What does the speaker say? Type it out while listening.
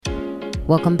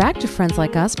Welcome back to Friends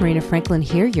Like Us. Marina Franklin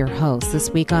here, your host.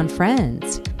 This week on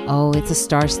Friends. Oh, it's a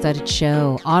star-studded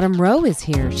show. Autumn Rowe is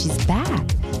here. She's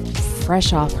back.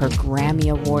 Fresh off her Grammy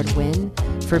Award win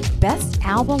for Best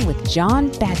Album with Jon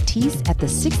Batiste at the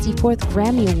 64th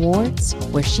Grammy Awards,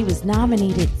 where she was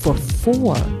nominated for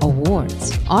 4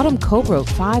 awards. Autumn co-wrote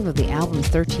 5 of the album's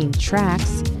 13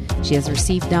 tracks. She has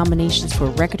received nominations for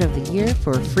Record of the Year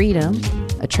for Freedom,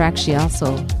 a track she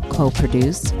also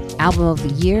co-produced, Album of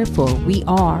the Year for We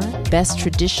Are, Best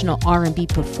Traditional R&B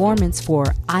Performance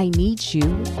for I Need You,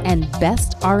 and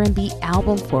Best R&B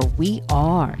Album for We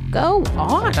Are. Go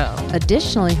Autumn!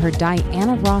 Additionally, her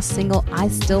Diana Ross single I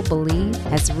Still Believe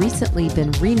has recently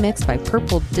been remixed by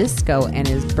Purple Disco and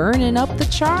is burning up the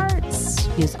charts.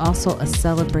 She is also a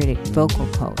celebrated vocal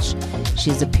coach.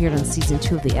 She has appeared on season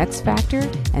 2 of The X Factor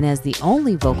and as the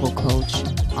only vocal coach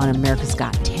on America's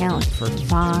Got Talent for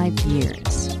 5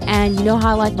 years. And you know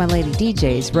how I like my lady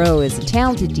DJs. Rowe is a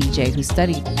talented DJ who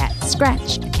studied at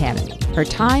Scratch Academy. Her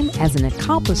time as an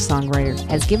accomplished songwriter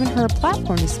has given her a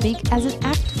platform to speak as an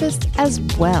activist as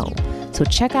well. So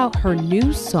check out her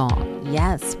new song.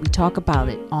 Yes, we talk about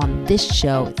it on this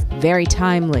show. It's very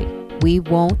timely. We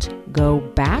Won't Go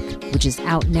Back, which is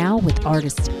out now with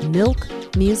artist Milk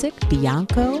Music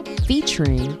Bianco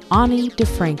featuring Ani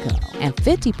DeFranco, and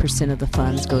 50% of the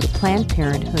funds go to Planned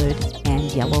Parenthood and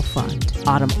Yellow Fund.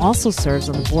 Autumn also serves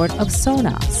on the board of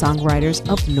SONA, Songwriters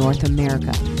of North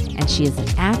America, and she is an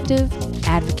active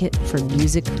advocate for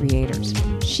music creators.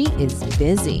 She is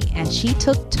busy, and she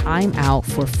took time out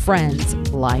for Friends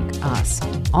Like Us.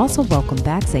 Also welcome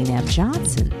back Zainab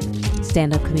Johnson,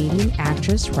 stand-up comedian,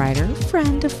 actress, writer,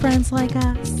 friend of Friends Like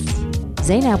Us.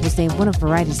 Zainab was named one of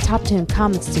Variety's top 10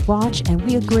 comics to watch, and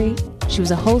we agree. She was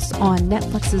a host on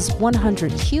Netflix's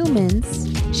 100 Humans.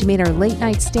 She made her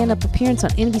late-night stand-up appearance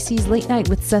on NBC's Late Night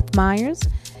with Seth Meyers.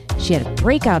 She had a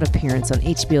breakout appearance on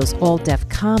HBO's All Def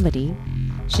Comedy.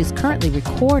 She's currently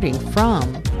recording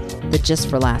from the Just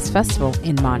for Laughs Festival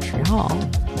in Montreal.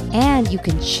 And you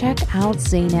can check out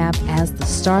Zainab as the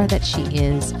star that she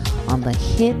is on the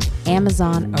hit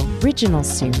Amazon original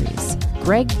series,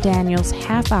 Greg Daniels'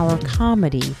 half-hour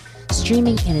comedy,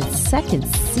 streaming in its 2nd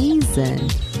season,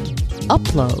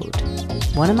 Upload.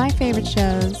 One of my favorite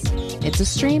shows. It's a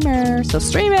streamer, so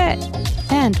stream it!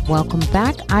 And welcome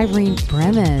back, Irene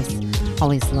Bremis.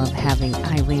 Always love having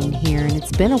Irene here, and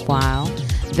it's been a while.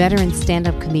 Veteran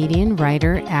stand-up comedian,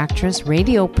 writer, actress,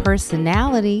 radio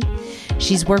personality.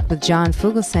 She's worked with John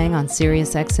Fugelsang on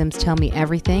SiriusXM's Tell Me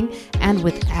Everything and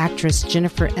with actress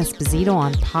Jennifer Esposito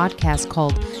on podcasts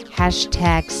called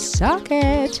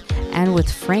 #SuckIt and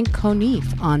with Frank Conniff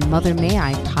on Mother May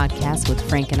I podcast with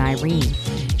Frank and Irene.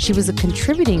 She was a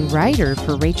contributing writer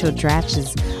for Rachel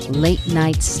Dratch's Late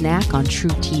Night Snack on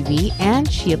True TV,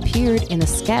 and she appeared in a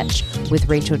sketch with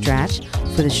Rachel Dratch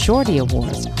for the Shorty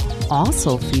Awards,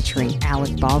 also featuring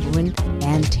Alec Baldwin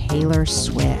and Taylor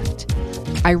Swift.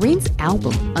 Irene's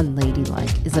album,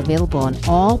 Unladylike, is available on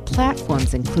all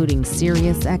platforms, including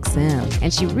SiriusXM,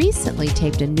 and she recently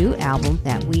taped a new album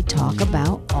that we talk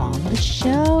about on the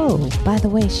show. By the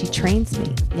way, she trains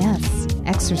me. Yes,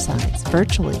 exercise,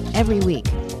 virtually, every week.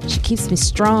 She keeps me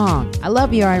strong. I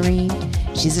love you, Irene.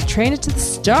 She's a trainer to the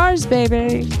stars,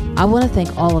 baby. I want to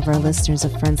thank all of our listeners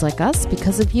of Friends Like Us.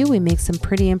 Because of you, we make some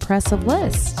pretty impressive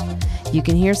lists. You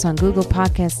can hear us on Google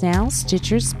Podcasts now,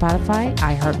 Stitcher, Spotify,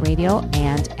 iHeartRadio,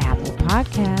 and Apple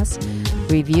Podcasts.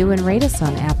 Review and rate us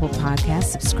on Apple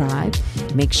Podcasts. Subscribe.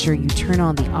 Make sure you turn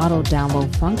on the auto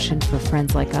download function for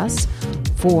Friends Like Us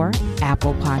for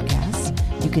Apple Podcasts.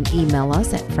 You can email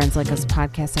us at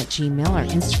friendslikeUspodcast@gmail. Our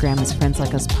Instagram is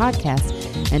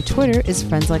friendslikeUspodcast, and Twitter is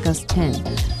friendslikeus10.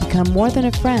 Become more than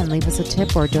a friend. Leave us a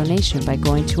tip or a donation by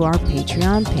going to our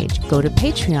Patreon page. Go to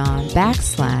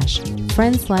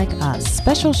Patreon.com/Friends Like Us.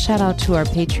 Special shout out to our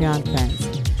Patreon friends,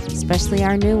 especially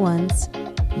our new ones.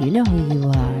 You know who you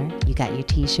are. You got your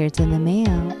t-shirts in the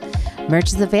mail.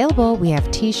 Merch is available. We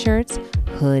have t-shirts,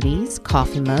 hoodies,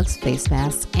 coffee mugs, face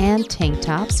masks, and tank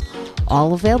tops.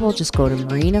 All available. Just go to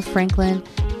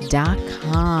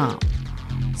marinafranklin.com.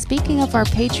 Speaking of our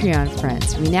Patreon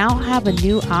friends, we now have a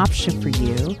new option for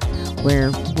you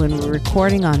where when we're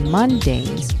recording on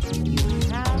Mondays, you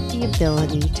have the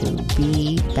ability to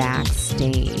be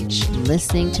backstage,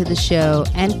 listening to the show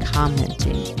and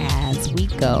commenting as we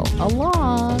go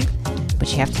along.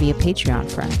 But you have to be a Patreon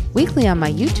friend. Weekly on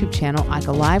my YouTube channel, I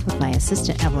go live with my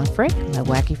assistant Evelyn Frick, my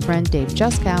wacky friend Dave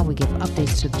Juskow. We give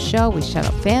updates to the show. We shout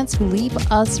out fans who leave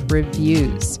us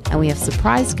reviews. And we have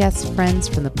surprise guest friends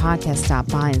from the podcast stop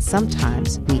by, and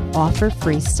sometimes we offer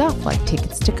free stuff like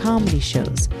tickets to comedy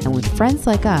shows. And with Friends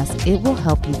Like Us, it will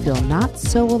help you feel not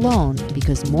so alone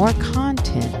because more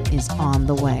content is on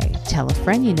the way. Tell a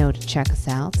friend you know to check us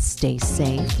out. Stay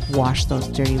safe. Wash those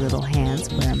dirty little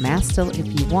hands. Wear a mask still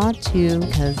if you want to,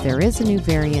 because there is a new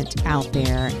variant out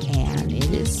there and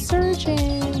it is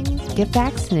surging. Get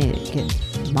vaccinated. Get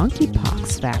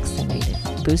monkeypox vaccinated.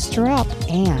 Booster up.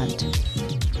 And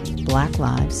Black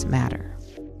Lives Matter.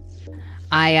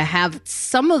 I have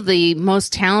some of the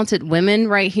most talented women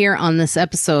right here on this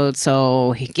episode,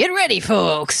 so get ready,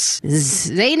 folks.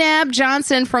 Zainab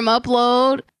Johnson from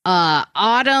Upload,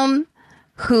 Autumn,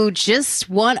 who just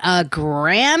won a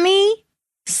Grammy.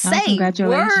 Say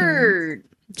word.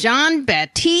 John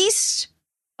Baptiste.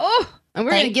 Oh, and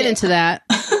we're going to get into that.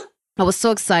 I was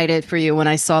so excited for you when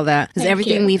I saw that, because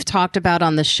everything we've talked about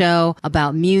on the show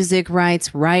about music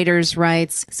rights, writers'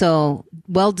 rights. So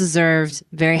well-deserved.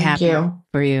 Very happy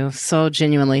for you. So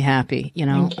genuinely happy, you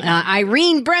know.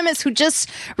 Irene Bremis, who just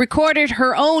recorded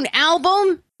her own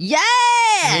album.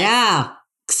 Yeah.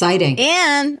 Exciting.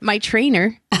 And my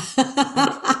trainer.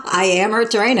 I am her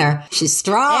trainer. She's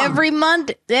strong. Every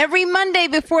Monday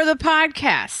before the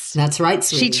podcast. That's right,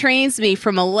 sweetie. She trains me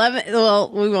from 11.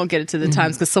 Well, we won't get into the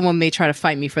times because someone may try to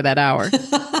fight me for that hour.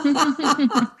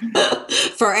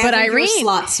 Forever your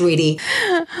slot, sweetie.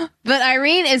 But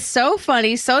Irene is so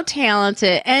funny, so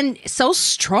talented, and so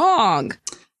strong.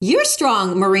 You're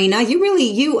strong, Marina. You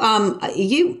really, you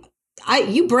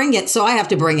bring it, so I have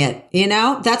to bring it. You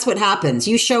know, that's what happens.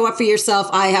 You show up for yourself.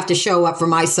 I have to show up for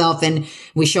myself, and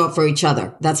we show up for each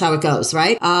other. That's how it goes,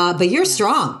 right? But you're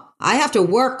strong. I have to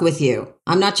work with you.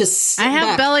 I'm not just. I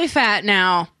have belly fat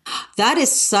now. That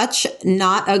is such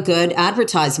not a good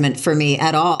advertisement for me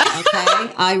at all.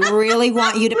 Okay, I really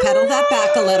want you to pedal that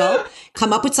back a little.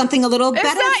 Come up with something a little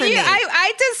better for me.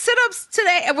 I did sit-ups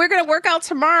today, and we're going to work out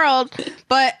tomorrow.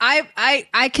 But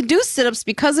I can do sit-ups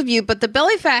because of you. But the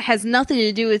belly fat has nothing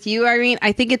to do with you, Irene.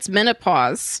 I think it's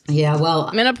menopause. Yeah,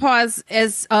 well, menopause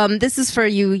is. This is for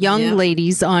you young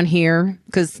ladies on here,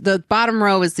 because the bottom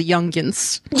row is the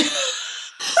youngins,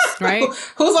 right?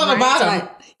 Who's on the bottom? Right.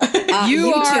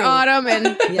 You are too. Autumn,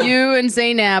 and you and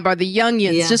Zainab are the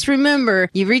youngins. Yeah. Just remember,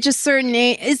 you reach a certain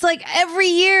age. It's like every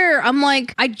year, I'm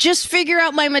like, I just figure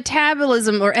out my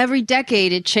metabolism, or every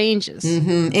decade it changes.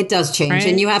 Mm-hmm. It does change. Right?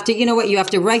 And you have to, you know what? You have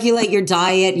to regulate your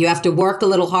diet. You have to work a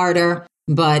little harder.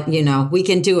 But, you know, we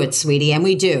can do it, sweetie. And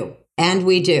we do. And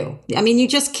we do. I mean, you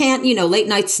just can't, you know, late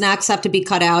night snacks have to be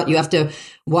cut out. You have to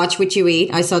watch what you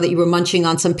eat. I saw that you were munching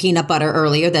on some peanut butter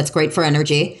earlier. That's great for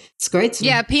energy. It's great.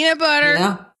 Yeah, peanut butter.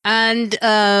 Yeah. And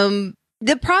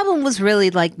the problem was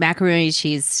really like macaroni and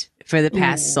cheese for the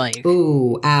past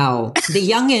Ooh, ow. The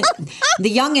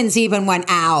youngins even went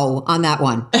ow on that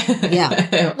one.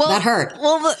 Yeah, well, that hurt.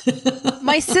 Well,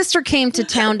 my sister came to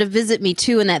town to visit me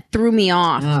too, and that threw me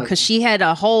off because she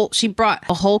brought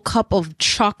a whole cup of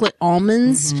chocolate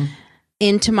almonds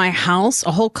into my house,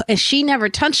 and she never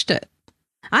touched it.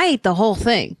 I ate the whole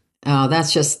thing. Oh,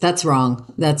 that's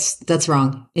wrong. That's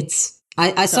wrong.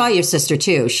 I saw your sister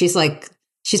too. She's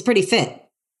pretty fit,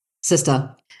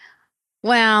 sister.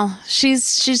 Well,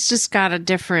 she's just got a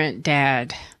different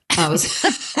dad. Oh. That's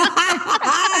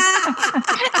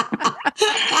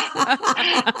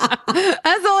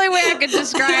the only way I could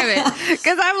describe it.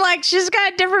 Because I'm like, she's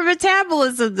got different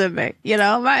metabolism than me. You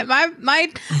know,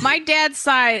 my dad's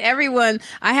side, everyone.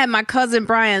 I had my cousin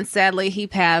Brian. Sadly, he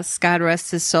passed. God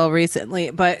rest his soul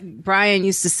recently. But Brian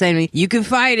used to say to me, "You can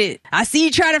fight it. I see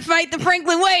you try to fight the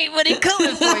Franklin way, but it's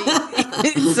coming for you."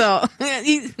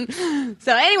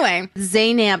 So anyway,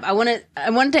 Zainab, I wanted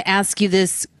to ask you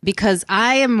this because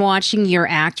I am watching your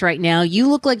act right now. You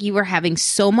look like you were having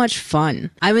so much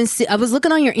fun. I was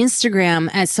looking on your Instagram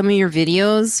at some of your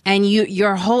videos, and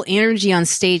your whole energy on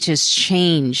stage has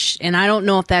changed. And I don't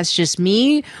know if that's just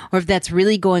me or if that's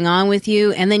really going on with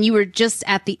you. And then you were just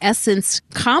at the Essence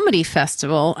Comedy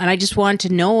Festival, and I just wanted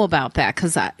to know about that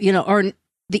because or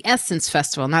the Essence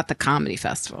Festival, not the Comedy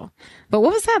Festival. But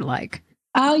what was that like?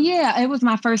 Oh yeah, it was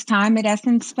my first time at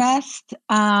Essence Fest,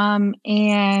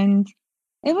 and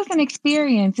it was an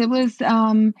experience. It was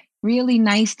really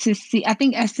nice to see. I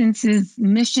think Essence's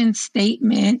mission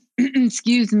statement,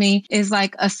 excuse me, is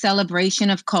like a celebration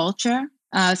of culture,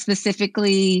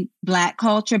 specifically Black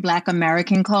culture, Black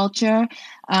American culture.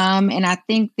 And I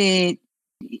think that,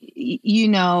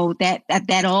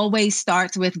 that always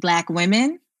starts with Black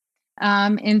women.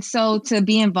 And so to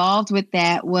be involved with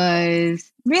that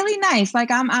was really nice. Like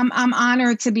I'm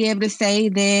honored to be able to say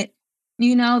that,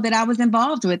 that I was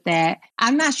involved with that.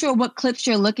 I'm not sure what clips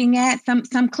you're looking at.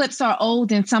 Some clips are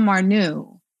old and some are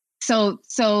new. So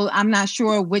I'm not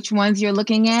sure which ones you're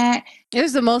looking at. It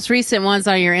was the most recent ones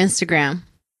on your Instagram.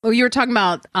 Oh, you were talking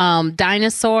about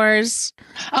dinosaurs.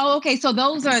 Oh, okay. So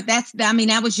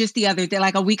that was just the other day,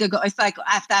 like a week ago. It's like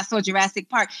after I saw Jurassic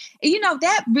Park.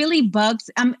 That really bugs.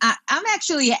 I'm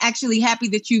actually happy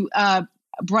that you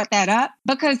brought that up,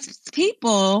 because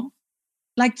people,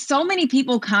 like, so many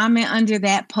people comment under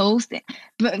that post.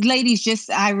 But ladies, just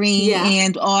Irene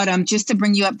and Autumn, just to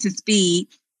bring you up to speed,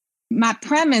 my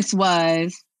premise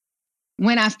was,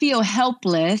 when I feel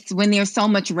helpless, when there's so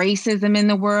much racism in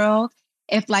the world,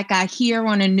 if like I hear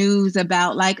on the news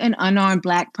about like an unarmed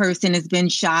Black person has been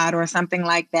shot or something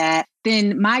like that,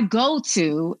 then my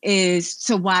go-to is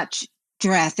to watch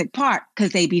Jurassic Park,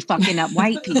 because they be fucking up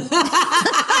white people. That's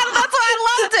why I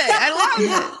loved it.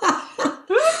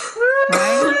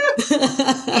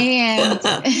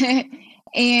 Right?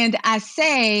 And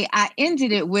I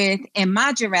ended it with, in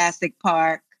my Jurassic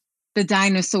Park, the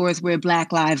dinosaurs wear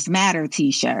Black Lives Matter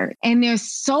t-shirt. And there's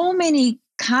so many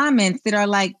comments that are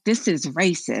like, this is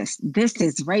racist. This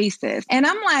is racist. And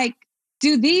I'm like,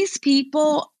 do these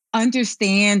people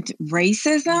understand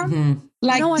racism? Mm-hmm.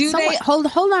 Like, they hold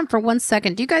on for 1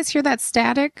 second. Do you guys hear that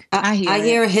static? I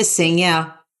hear hissing,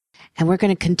 yeah. And we're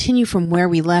going to continue from where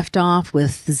we left off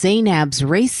with Zainab's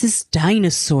racist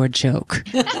dinosaur joke.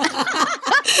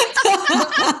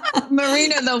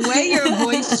 Marina, the way your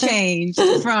voice changed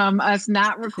from us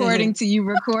not recording to you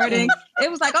recording, it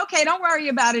was like, okay, don't worry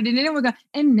about it. And then we're going,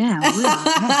 and now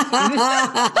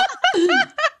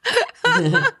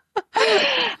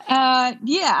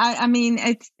I mean,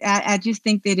 I just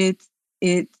think that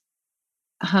it's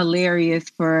hilarious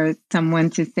for someone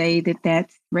to say that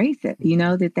that's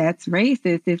racist, that's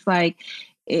racist. It's like,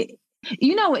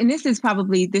 and this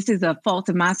is a fault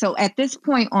of mine. So at this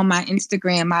point on my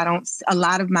Instagram, a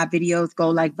lot of my videos go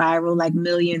like viral, like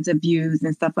millions of views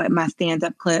and stuff, like my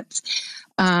stand-up clips.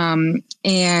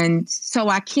 And so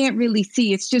I can't really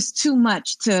see, it's just too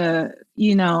much to,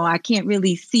 I can't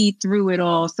really see through it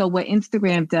all. So what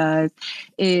Instagram does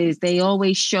is they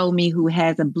always show me who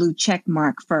has a blue check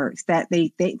mark first, that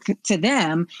they to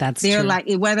them, they're true.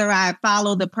 Like, whether I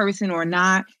follow the person or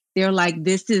not, they're like,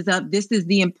 this is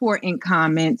the important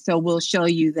comment, so we'll show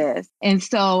you this. And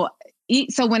so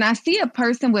when I see a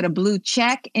person with a blue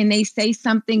check and they say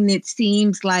something that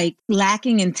seems like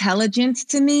lacking intelligence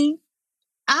to me,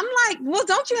 I'm like, well,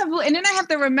 don't you have blue? And then I have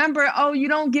to remember, you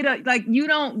don't get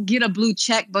a blue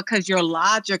check because you're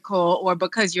logical or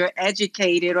because you're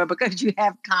educated or because you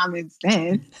have common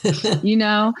sense,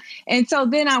 And so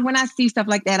then when I see stuff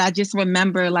like that, I just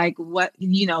remember like what,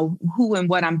 who and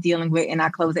what I'm dealing with, and I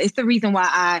close it. It's the reason why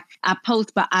I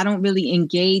post, but I don't really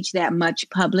engage that much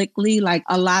publicly. Like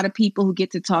a lot of people who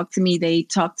get to talk to me, they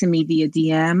talk to me via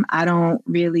DM. I don't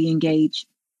really engage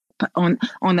on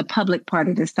the public part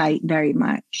of the site very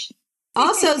much.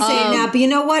 Also, Zainab, you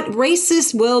know what?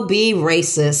 Racists will be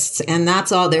racist, and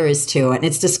that's all there is to it. And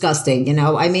it's disgusting,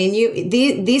 I mean,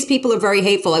 these people are very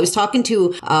hateful. I was talking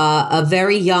to a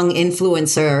very young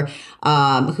influencer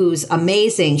who's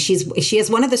amazing. She has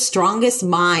one of the strongest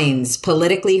minds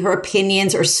politically. Her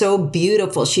opinions are so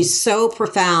beautiful. She's so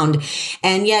profound.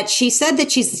 And yet she said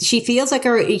that she feels like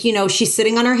she's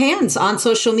sitting on her hands on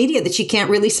social media, that she can't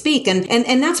really speak.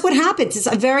 And that's what happens.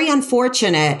 It's very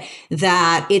unfortunate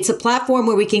that it's a platform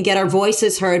where we can get our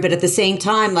voices heard. But at the same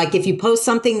time, like if you post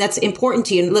something that's important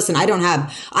to you, and listen, I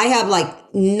have like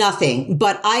nothing,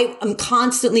 but I am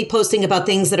constantly posting about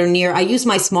things that are near. I use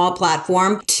my small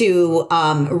platform to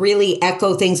really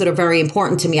echo things that are very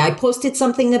important to me. I posted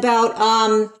something about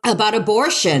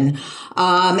abortion,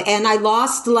 and I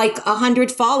lost like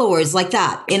 100 followers like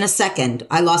that in a second.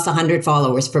 I lost 100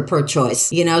 followers for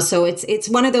pro-choice, so it's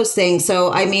one of those things.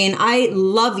 So, I mean, I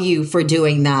love you for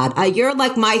doing that. You're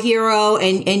like my hero,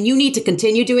 and you need to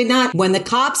continue doing that. When the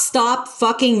cops stop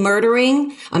fucking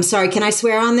murdering, I'm sorry, can I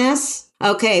swear on this?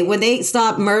 Okay, when they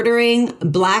stop murdering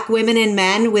Black women and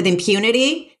men with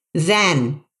impunity,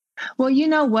 then. Well, you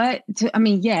know what?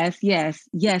 Yes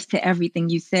to everything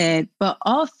you said. But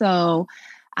also,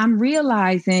 I'm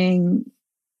realizing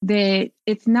that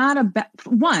it's not about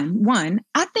one.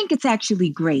 I think it's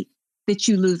actually great that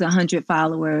you lose 100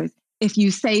 followers if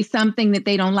you say something that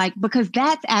they don't like, because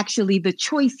that's actually the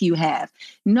choice you have.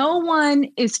 No one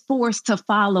is forced to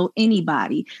follow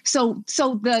anybody. So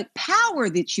the power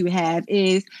that you have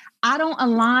is, I don't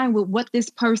align with what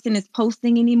this person is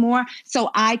posting anymore,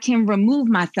 so I can remove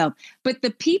myself. But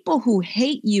the people who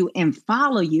hate you and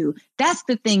follow you, that's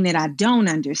the thing that I don't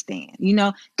understand.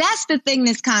 That's the thing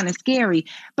that's kind of scary.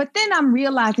 But then I'm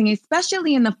realizing,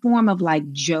 especially in the form of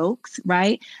like jokes,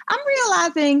 right? I'm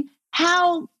realizing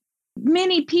how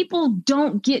many people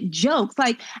don't get jokes.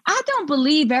 Like, I don't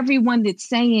believe everyone that's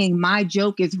saying my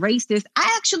joke is racist.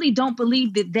 I actually don't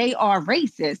believe that they are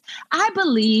racist. I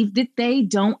believe that they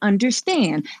don't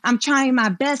understand. I'm trying my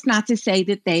best not to say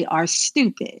that they are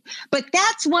stupid. But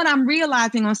that's what I'm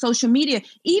realizing on social media.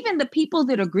 Even the people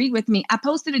that agree with me, I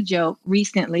posted a joke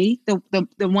recently, the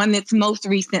one that's most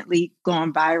recently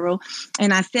gone viral.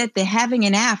 And I said that having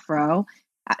an afro,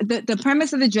 the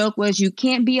premise of the joke was you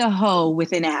can't be a hoe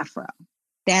with an afro.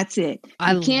 That's it.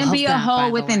 You can't be a hoe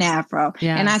with an afro.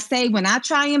 Yes. And I say, when I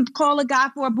try and call a guy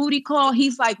for a booty call,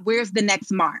 he's like, where's the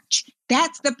next march?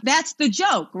 That's the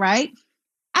joke, right?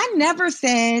 I never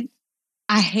said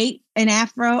I hate an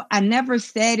afro. I never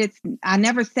said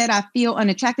I feel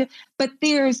unattractive, but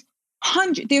there's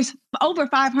over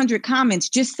 500 comments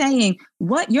just saying,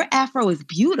 what? Your afro is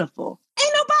beautiful.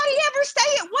 Ain't nobody ever say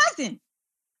it wasn't.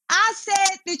 I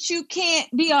said that you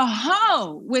can't be a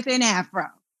hoe with an afro.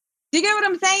 Do you get what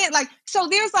I'm saying? Like, so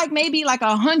there's like maybe like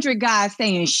 100 guys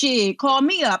saying, shit, call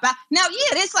me up. Now,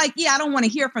 it's like, I don't want to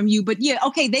hear from you, but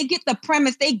okay, they get the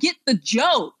premise, they get the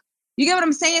joke. You get what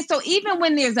I'm saying? So even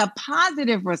when there's a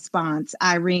positive response,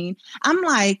 Irene, I'm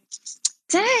like,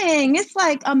 dang, it's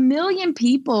like 1 million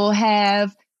people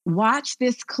have watched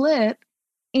this clip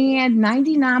and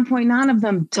 99.9 of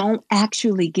them don't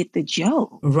actually get the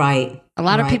joke. Right. A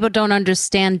lot of people don't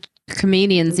understand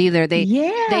comedians either.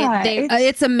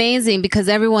 It's amazing because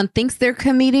everyone thinks they're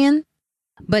comedian,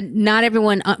 but not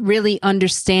everyone really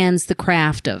understands the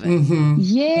craft of it. Mm-hmm.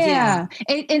 Yeah.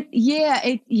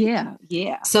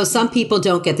 So some people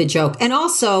don't get the joke. And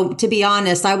also, to be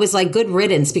honest, I was like, good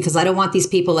riddance, because I don't want these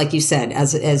people, like you said,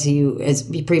 as you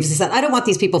previously said, I don't want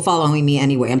these people following me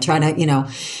anyway. I'm trying to,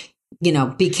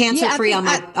 be cancer free on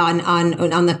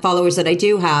the followers that I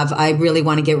do have. I really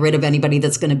want to get rid of anybody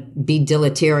that's going to be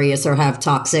deleterious or have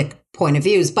toxic point of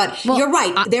views. But you're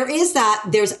right. There's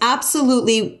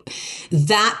absolutely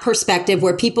that perspective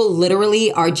where people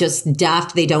literally are just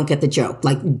daft. They don't get the joke,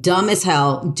 like dumb as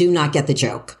hell, do not get the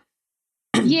joke.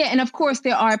 Yeah. And of course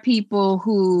there are people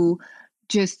who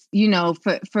just,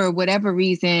 for whatever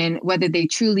reason, whether they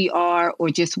truly are or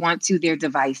just want to, they're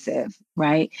divisive,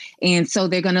 right? And so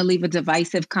they're going to leave a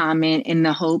divisive comment in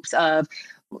the hopes of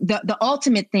the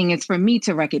ultimate thing is for me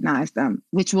to recognize them,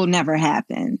 which will never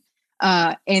happen.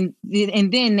 And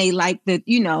then they like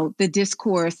the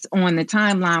discourse on the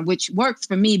timeline, which works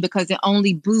for me because it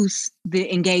only boosts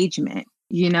the engagement.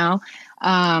 But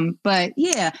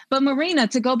Marina,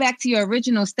 to go back to your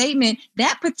original statement,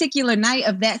 that particular night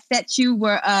of that set you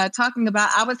were talking about,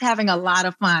 I was having a lot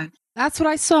of fun. That's what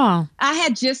I saw. I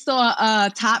had just saw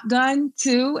Top Gun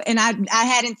 2, and I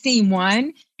hadn't seen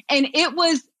 1, and it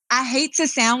was, I hate to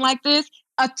sound like this,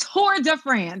 a tour de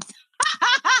France.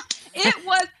 It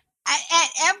was at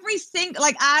every single,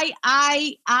 like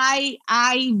I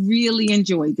really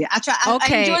enjoyed it. I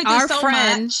enjoyed it so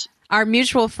much. Our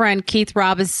mutual friend, Keith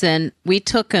Robinson, we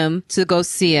took him to go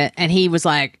see it, and he was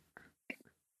like,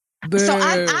 boo. So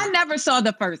I never saw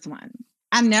the first one.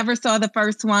 It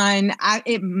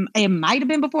might have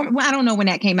been before. Well, I don't know when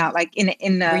that came out. Like in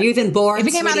the. Were you even born? If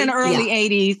it came out in the early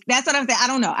 80s, that's what I'm saying. I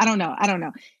don't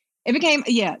know. If it came,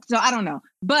 so I don't know.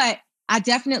 But I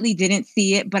definitely didn't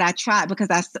see it, but I tried because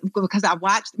I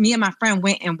watched. Me and my friend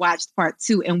went and watched part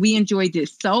 2, and we enjoyed it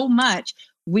so much.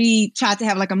 We tried to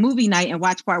have like a movie night and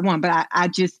watch part 1, but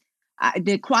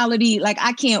the quality, like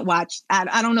I can't watch.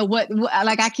 I don't know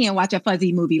like I can't watch a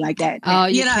fuzzy movie like that. Oh,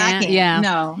 you can't? I can't. Yeah.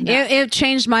 No. It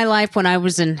changed my life when I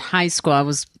was in high school. I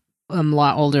was a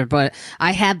lot older, but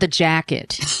I had the jacket.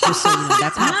 Just so you know,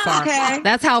 that's how far. Okay.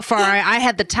 That's how far I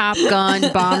had the Top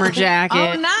Gun bomber jacket.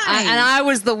 Oh, nice. And I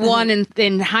was the one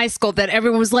in high school that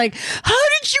everyone was like, "How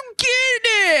did you get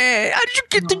it? How did you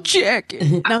get the jacket?"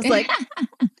 And I was like,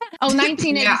 "Oh,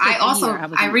 1986." Yeah,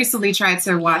 I recently tried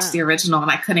to watch the original and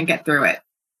I couldn't get through it.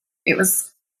 I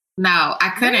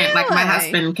couldn't. Really? Like my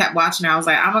husband kept watching it. I was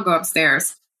like, I'm gonna go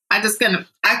upstairs. I couldn't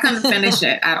finish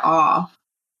it at all.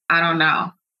 I don't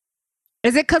know.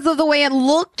 Is it because of the way it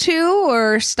looked too,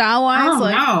 or style wise? I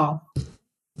don't know.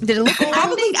 Did it look?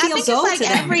 I think it's like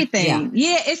everything.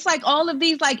 Yeah, it's like all of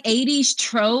these like 80s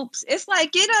tropes. It's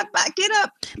like get up.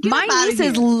 My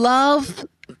nieces love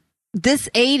this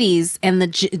 80s and the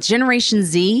Generation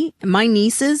Z. My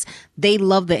nieces, they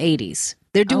love the 80s.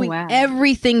 They're doing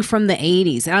everything from the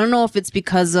 80s. I don't know if it's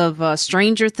because of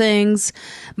Stranger Things.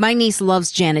 My niece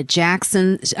loves Janet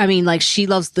Jackson. I mean, like she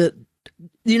loves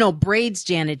braids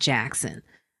Janet Jackson.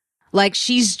 Like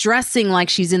she's dressing like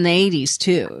she's in the 80s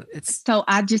too. So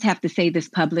I just have to say this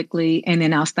publicly and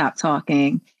then I'll stop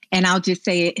talking. And I'll just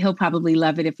say it, he'll probably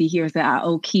love it if he hears that I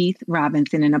owe Keith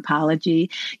Robinson an apology.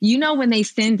 You know, when they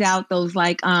send out those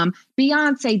like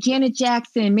Beyonce, Janet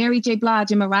Jackson, Mary J.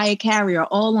 Blige, and Mariah Carey are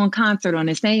all on concert on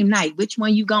the same night. Which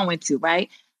one you going to, right?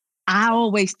 I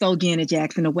always throw Janet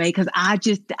Jackson away because I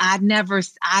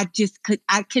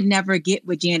could never get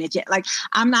with Janet Jackson. Like,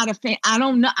 I'm not a fan. I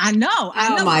know.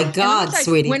 Oh my God,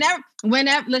 sweetie.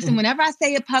 Whenever I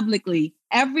say it publicly,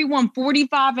 everyone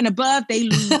 45 and above, they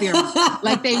lose their mind.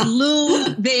 Like, they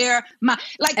lose their mind.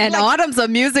 Autumn's a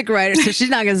music writer, so she's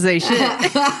not going to say shit.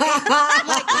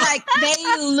 like they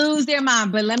lose their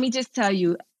mind. But let me just tell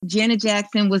you, Janet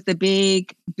Jackson was the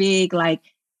big, like,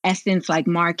 Essence, like,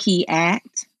 marquee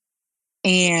act.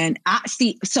 And I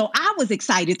was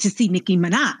excited to see Nicki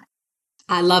Minaj.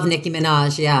 I love Nicki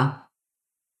Minaj, yeah.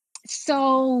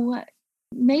 So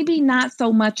maybe not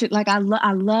so much, like I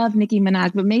love Nicki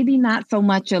Minaj, but maybe not so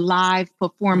much a live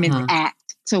performance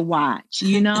act to watch,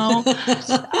 you know?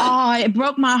 Oh, it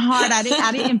broke my heart. I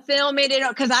didn't film it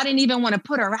because I didn't even want to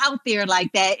put her out there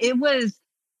like that. It was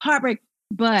heartbreak,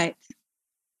 but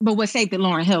what Saved It,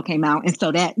 Lauryn Hill came out. And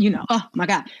so that, you know, oh my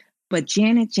God. But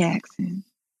Janet Jackson,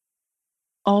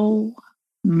 oh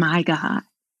my God,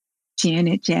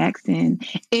 Janet Jackson.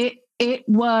 It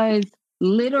was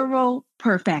literal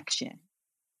perfection.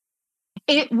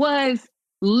 It was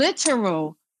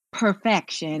literal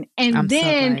perfection. And I'm then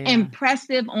so glad, yeah.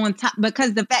 Impressive on top,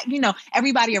 because the fact, you know,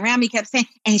 everybody around me kept saying,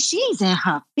 and she's in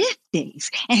her 50s.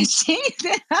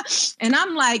 And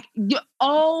I'm like,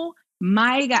 oh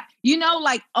my God. You know,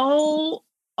 like,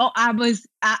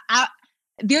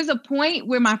 there's a point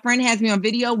where my friend has me on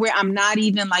video where I'm not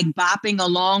even like bopping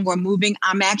along or moving.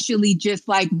 I'm actually just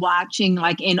like watching,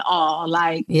 like in awe.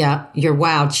 Like, yeah, you're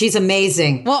wowed. She's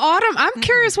amazing. Well, Autumn, I'm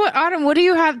curious what do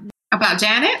you have about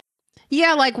Janet?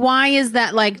 Yeah, like, why is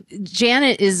that? Like,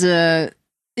 Janet is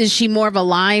she more of a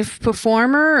live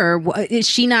performer, or is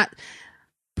she not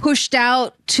pushed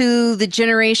out to the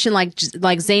generation like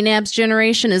Zaynab's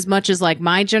generation as much as like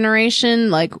my generation,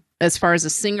 like as far as a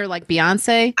singer like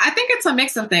Beyonce? I think it's a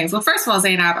mix of things. Well, first of all,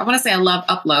 Zaynab, I want to say I love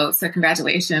Upload, so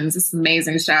congratulations. It's an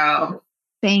amazing show.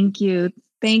 Thank you.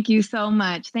 Thank you so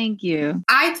much. Thank you.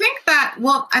 I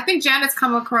think Janet's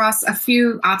come across a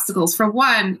few obstacles. For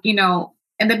one, you know,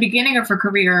 in the beginning of her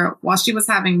career, while she was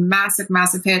having massive,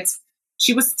 massive hits,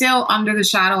 she was still under the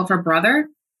shadow of her brother.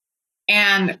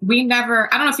 And I don't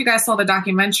know if you guys saw the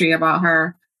documentary about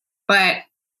her, but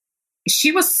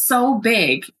she was so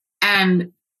big,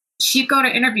 and she'd go to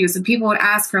interviews and people would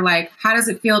ask her, like, how does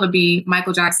it feel to be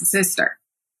Michael Jackson's sister?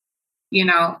 You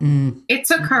know, It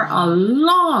took her a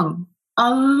long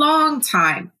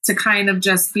time to kind of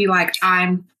just be like,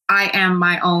 I am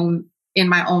my own in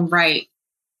my own right.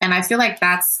 And I feel like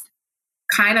that's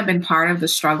kind of been part of the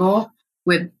struggle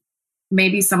with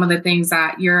maybe some of the things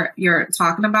that you're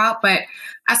talking about. But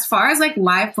as far as like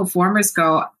live performers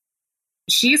go,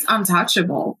 she's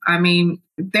untouchable. I mean,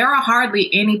 there are hardly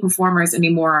any performers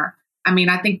anymore. I mean,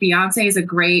 I think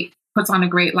Beyonce puts on a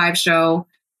great live show.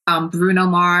 Bruno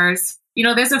Mars, you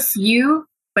know, there's a few,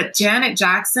 but Janet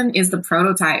Jackson is the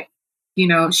prototype. You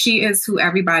know, she is who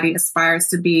everybody aspires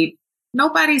to be.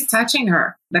 Nobody's touching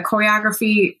her. The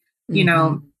choreography, you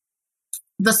know,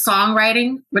 the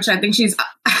songwriting, which I think she's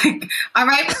all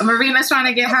right. Marina's trying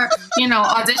to get her, you know,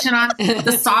 audition on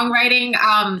the songwriting.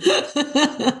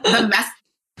 The mess.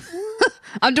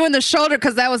 I'm doing the shoulder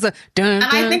because that was a dun. And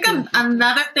I think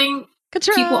another thing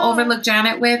people overlook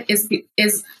Janet with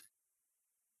is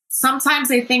sometimes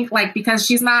they think like because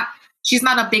she's not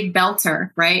a big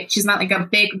belter, right? She's not like a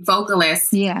big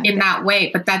vocalist in that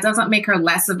way, but that doesn't make her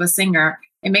less of a singer.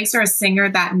 It makes her a singer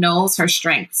that knows her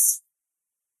strengths.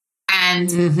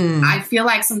 And I feel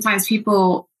like sometimes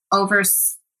people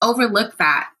overlook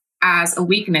that as a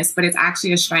weakness, but it's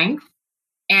actually a strength.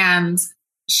 And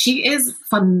she is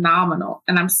phenomenal.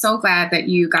 And I'm so glad that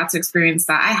you got to experience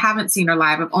that. I haven't seen her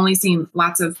live. I've only seen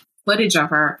lots of footage of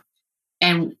her,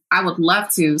 and I would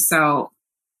love to. So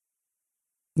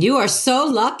you are so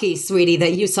lucky, sweetie,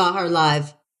 that you saw her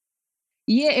live.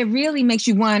 Yeah, it really makes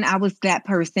you I was that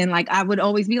person. Like, I would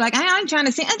always be like, I'm trying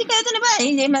to sing.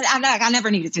 I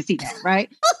never needed to see that, right?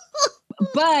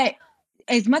 But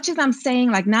as much as I'm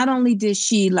saying, like, not only did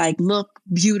she like look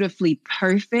beautifully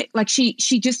perfect, like she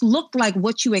just looked like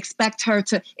what you expect her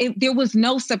to. There was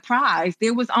no surprise.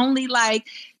 There was only like,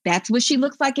 that's what she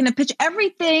looks like in a picture.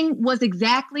 Everything was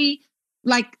exactly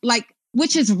like,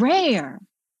 which is rare.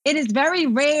 It is very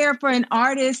rare for an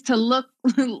artist to look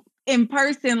in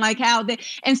person, like how they,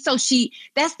 and so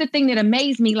that's the thing that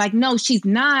amazed me. Like, no, she's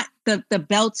not the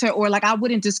belter, or like, I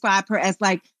wouldn't describe her as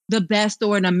like the best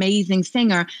or an amazing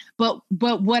singer. But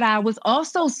what I was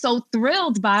also so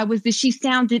thrilled by was that she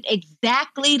sounded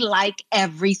exactly like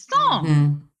every song.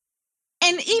 Mm-hmm.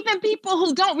 And even people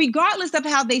who don't, regardless of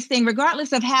how they sing,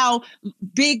 regardless of how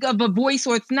big of a voice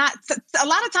or it's not, a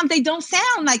lot of times they don't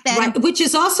sound like that. Right. Which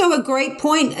is also a great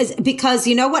point, because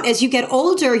you know what? As you get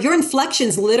older, your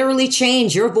inflections literally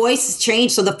change. Your voice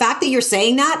change. So the fact that you're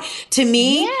saying that to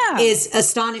me is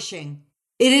astonishing.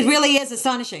 It really is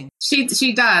astonishing. She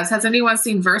does. Has anyone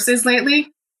seen Versus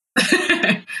lately?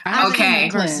 Okay. Okay.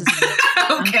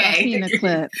 I've seen a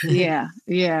clip. Yeah.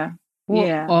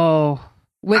 Oh.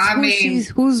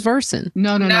 Who's versing?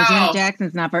 No. Janet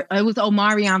Jackson's not. It was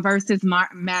Omarion versus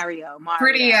Mario.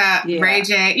 Pretty Ray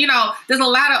J. You know, there's a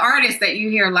lot of artists that you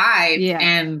hear live,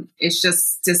 and it's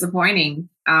just disappointing.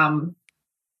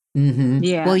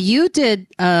 Yeah. Well, you did.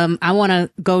 I want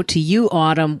to go to you,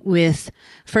 Autumn. With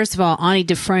first of all, Ani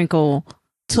DiFranco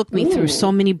took me through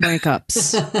so many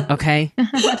breakups. Okay.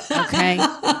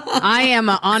 I am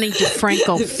an Ani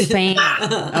DiFranco fan.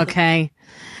 Okay.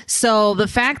 So the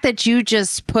fact that you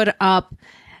just put up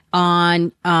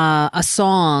on a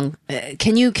song,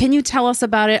 can you tell us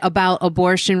about it, about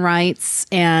abortion rights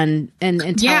and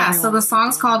tell so the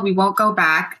song's called "We Won't Go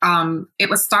Back." It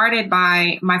was started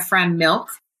by my friend Milk,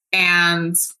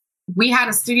 and we had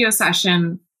a studio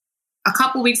session a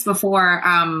couple weeks before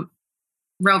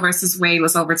Roe versus Wade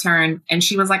was overturned, and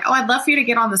she was like, "Oh, I'd love for you to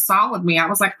get on the song with me." I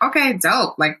was like, "Okay,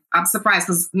 dope." Like, I'm surprised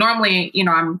because normally, you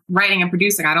know, I'm writing and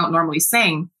producing. I don't normally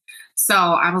sing. So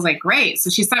I was like, great. So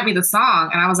she sent me the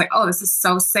song and I was like, oh, this is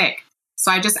so sick.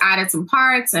 So I just added some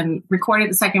parts and recorded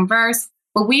the second verse.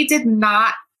 But we did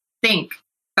not think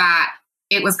that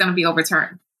it was going to be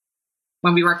overturned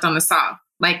when we worked on the song.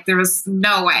 Like, there was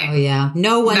no way. Oh, yeah.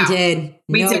 No one did.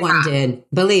 No one did.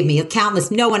 Believe me,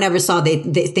 countless. No one ever saw they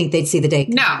think they'd see the day.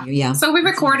 No. Yeah. So we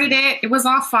recorded it. It was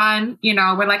all fun. You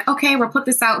know, we're like, okay, we'll put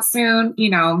this out soon, you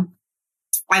know.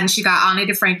 And she got Ani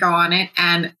DiFranco on it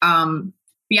and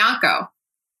Bianco.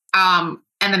 And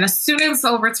then as soon as it was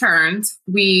overturned,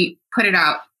 we put it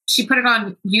out. She put it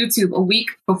on YouTube a week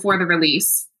before the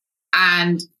release.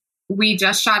 And we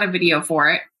just shot a video for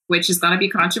it, which is going to be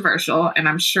controversial. And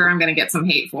I'm sure I'm going to get some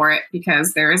hate for it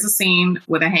because there is a scene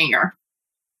with a hanger.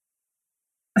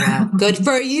 Wow. Good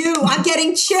for you. I'm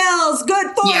getting chills. Good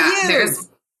for you.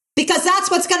 Because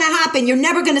that's what's going to happen. You're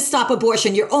never going to stop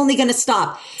abortion. You're only going to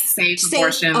stop safe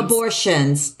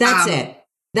abortions. That's it.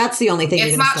 That's the only thing.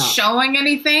 It's not showing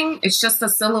anything. It's just a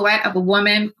silhouette of a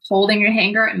woman holding a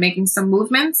hanger and making some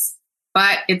movements,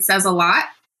 but it says a lot.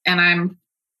 And I'm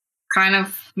kind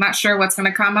of not sure what's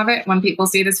going to come of it when people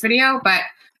see this video. But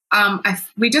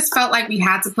we just felt like we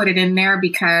had to put it in there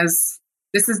because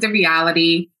this is the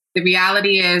reality. The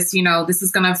reality is, you know, this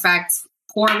is going to affect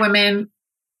poor women,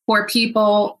 poor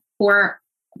people,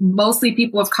 mostly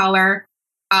people of color.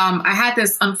 I had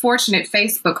this unfortunate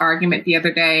Facebook argument the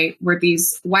other day where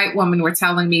these white women were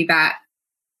telling me that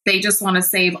they just want to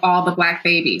save all the Black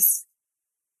babies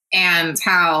and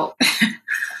how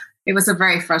it was a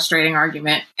very frustrating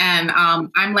argument. And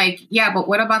I'm like, yeah, but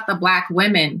what about the Black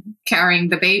women carrying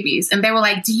the babies? And they were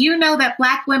like, do you know that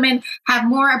Black women have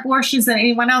more abortions than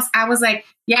anyone else? I was like,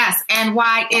 yes. And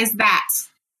why is that?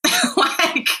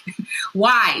 Like,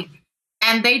 why?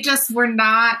 And they just were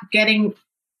not getting...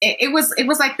 It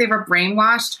was like they were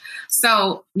brainwashed.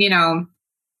 So, you know,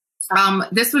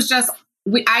 this was just,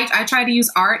 I try to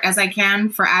use art as I can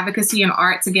for advocacy and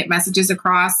art to get messages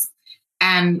across.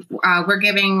 And we're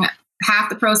giving half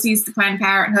the proceeds to Planned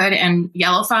Parenthood and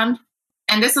Yellow Fund.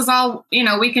 And this is all, you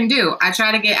know, we can do. I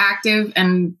try to get active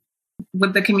and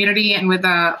with the community and with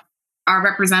our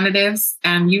representatives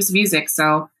and use music.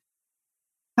 So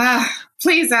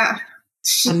please,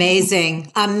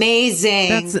 Amazing.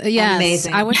 That's, yes.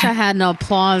 Amazing. I wish I had an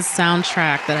applause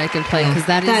soundtrack that I could play because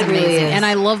that is amazing. Really is. And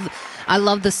I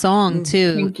love the song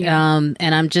too. Thank you. And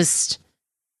I'm just,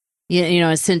 you know,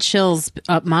 it sent chills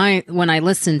up when I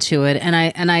listened to it. And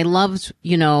I loved,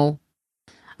 you know,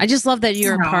 I just love that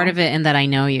you're a part of it and that I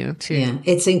know you too. Yeah,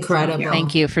 it's incredible.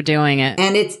 Thank you for doing it.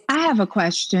 And I have a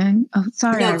question. Oh,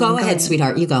 sorry. No, go ahead,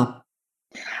 sweetheart. You go.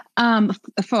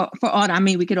 For Autumn, I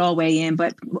mean, we could all weigh in,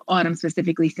 but Autumn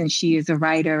specifically, since she is a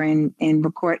writer and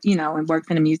record, you know, and works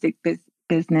in the music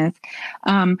business,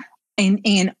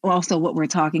 and also what we're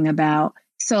talking about.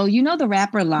 So, you know, the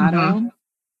rapper Lotto.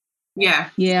 Mm-hmm.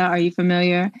 Yeah. Are you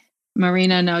familiar,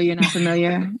 Marina? No, you're not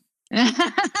familiar. My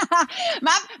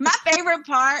favorite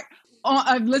part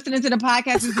listening to the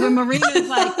podcast is when Marina's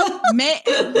like,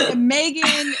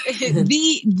 Megan,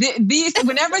 these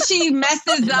whenever she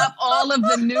messes up all of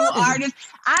the new artists,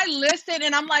 I listen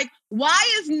and I'm like, why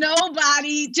is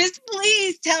nobody just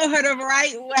please tell her the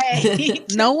right way?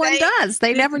 No one does.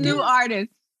 They never new do. artist.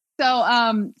 So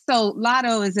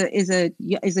Latto is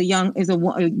a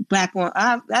black woman.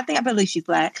 I believe she's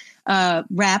black.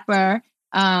 Rapper.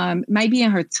 Might be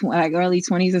in her early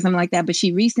 20s or something like that. But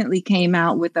she recently came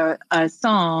out with a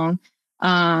song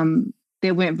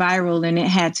that went viral, and it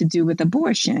had to do with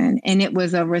abortion, and it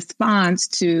was a response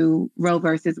to Roe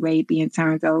versus Wade being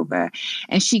turned over,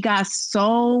 and she got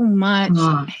so much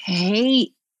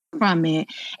hate from it,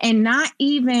 and not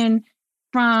even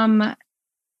from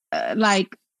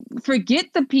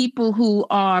forget the people who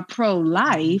are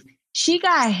pro-life. She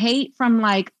got hate from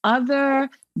like other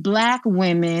Black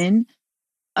women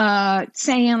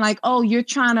saying like, oh, you're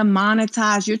trying to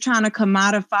monetize, you're trying to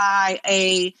commodify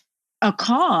a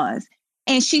cause.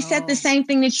 And she said the same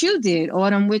thing that you did,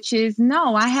 Autumn, which is,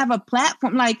 no, I have a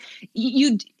platform. Like,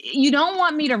 you don't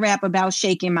want me to rap about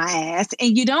shaking my ass,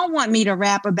 and you don't want me to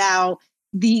rap about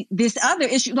this other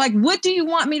issue. Like, what do you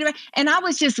want me to rap? And I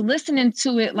was just listening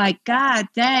to it like, God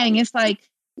dang, it's like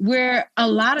we're a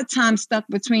lot of times stuck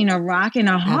between a rock and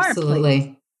a hard place.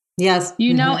 Yes.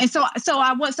 You know, and so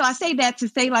I say that to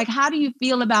say, like, how do you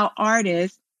feel about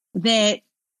artists that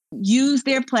use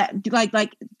their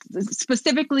like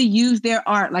specifically use their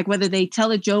art, like whether they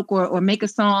tell a joke or make a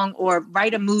song or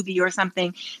write a movie or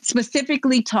something,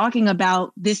 specifically talking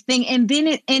about this thing, and then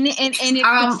it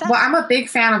well, I'm a big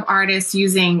fan of artists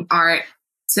using art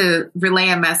to relay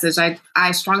a message.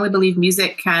 I strongly believe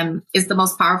music is the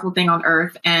most powerful thing on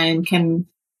earth and can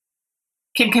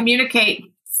communicate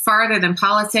farther than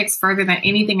politics, further than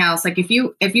anything else. Like if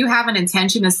you have an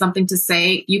intention of something to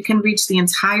say, you can reach the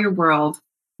entire world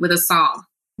with a song.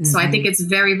 So I think it's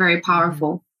very, very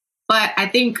powerful. But I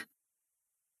think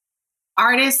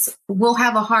artists will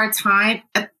have a hard time.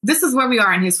 This is where we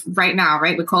are right now,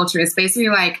 right? With culture. It's basically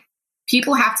like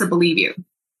people have to believe you,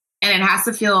 and it has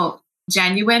to feel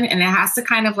genuine, and it has to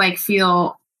kind of like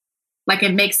feel like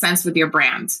it makes sense with your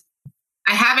brand.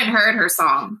 I haven't heard her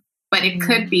song, but it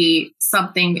could be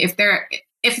something if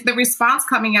the response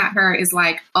coming at her is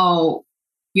like, oh,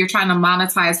 you're trying to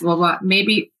monetize, blah, blah,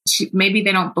 maybe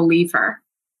they don't believe her.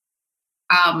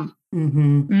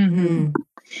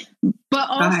 But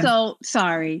also,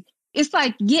 sorry, it's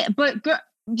like, yeah, but girl,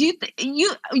 you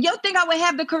think I would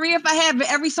have the career if I had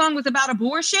every song was about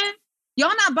abortion?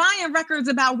 Y'all not buying records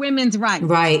about women's rights,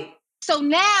 right? So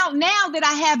now that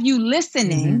I have you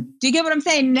listening, do you get what I'm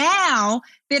saying? Now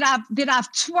that I've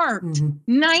twerked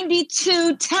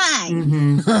 92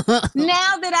 times,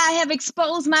 now that I have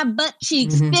exposed my butt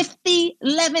cheeks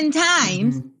 11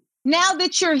 times, now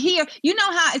that you're here, you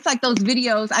know how it's like those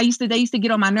videos they used to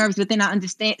get on my nerves, but then I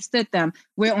understood them,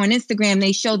 where on Instagram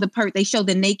they show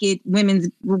the naked women's,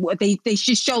 they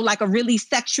should show like a really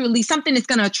sexually, something that's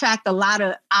going to attract a lot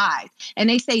of eyes. And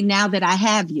they say, now that I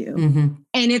have you.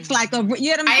 And it's like you know what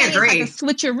I'm saying? I agree. It's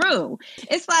like a switcheroo.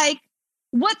 It's like,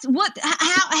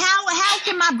 how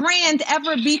can my brand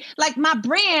ever be like my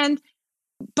brand?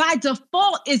 By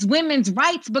default is women's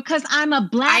rights because I'm a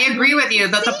Black. I agree with you.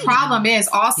 The problem is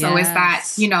also is that,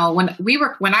 you know,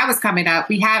 when I was coming up,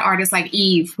 we had artists like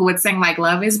Eve who would sing like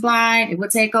Love is Blind, it would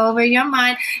take over your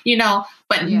mind, you know,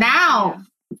 but now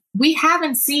we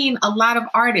haven't seen a lot of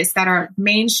artists that are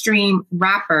mainstream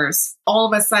rappers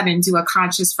all of a sudden do a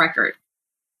conscious record.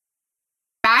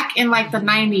 Back in like the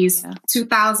 90s,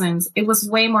 2000s, it was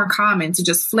way more common to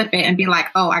just flip it and be like,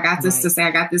 oh, I got this to say.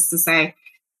 I got this to say.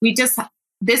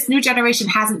 This new generation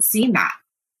hasn't seen that.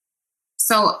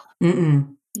 So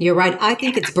you're right. I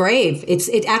think it's brave.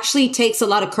 It actually takes a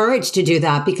lot of courage to do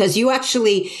that, because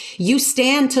you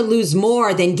stand to lose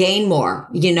more than gain more.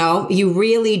 You know, you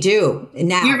really do.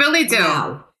 Now you really do.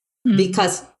 Now.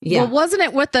 Because well, wasn't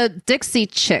it what the Dixie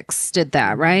Chicks did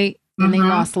that, right? And they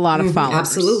lost a lot of followers.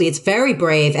 Absolutely. It's very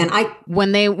brave. And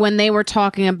when they were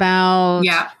talking about,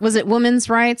 was it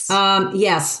women's rights?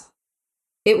 Yes.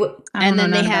 And then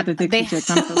they had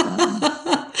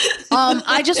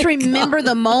I just remember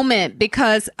the moment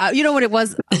because you know what it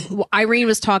was. Irene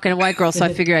was talking to white girl, so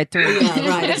I figured I'd throw it. Yeah,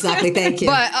 right, exactly. Thank you.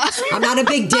 But I'm not a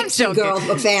big Dixie girl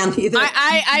fan either.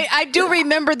 I do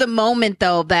remember the moment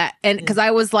though, that, and because I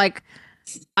was like,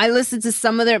 I listened to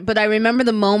some of their, but I remember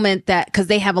the moment that, because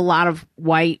they have a lot of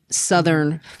white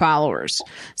Southern followers.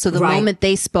 So the moment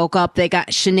they spoke up, they got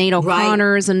Sinead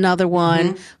O'Connor is another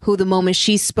one who the moment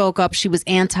she spoke up, she was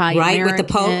anti-American. Right, with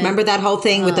the Pope. Remember that whole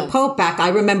thing with the Pope back? I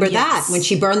remember that when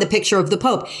she burned the picture of the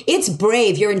Pope. It's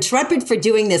brave. You're intrepid for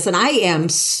doing this. And I am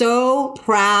so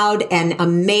proud and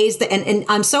amazed. And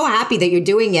I'm so happy that you're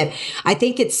doing it. I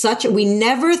think it's we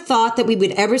never thought that we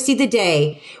would ever see the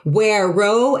day where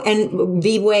Roe and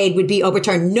v. Wade would be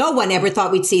overturned. No one ever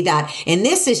thought we'd see that. And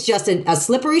this is just a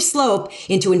slippery slope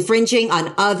into infringing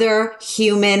on other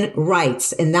human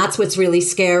rights. And that's what's really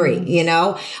scary, you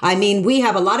know? I mean, we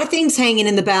have a lot of things hanging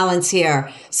in the balance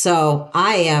here. So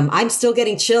I'm still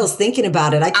getting chills thinking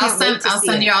about it. I can't wait to see I'll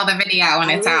send you all the video when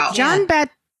it's out.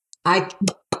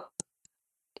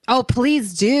 Oh,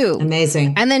 please do.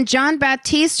 Amazing. And then John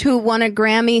Baptiste, who won a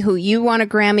Grammy, who you won a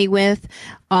Grammy with,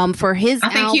 for his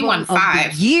album he won 5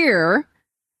 of the year.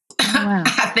 Wow.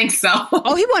 I think so.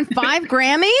 Oh, he won 5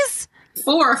 Grammys?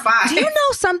 4 or 5. Do you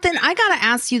know something? I got to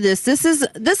ask you this. This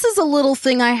is a little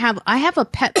thing I have. I have a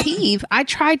pet peeve. I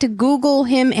tried to Google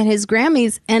him and his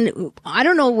Grammys, and I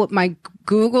don't know what my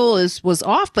Google was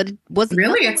off, but it wasn't.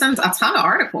 Really? It sends a ton of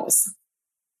articles.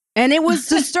 And it was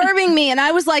disturbing me. And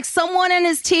I was like, someone in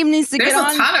his team needs to get on.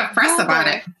 There's a ton of press about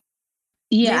it.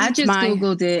 Yeah, I just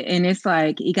Googled it, and it's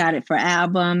like he got it for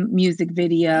album, music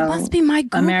video. It must be my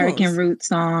Googles. American Roots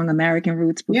song, American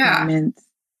Roots performance,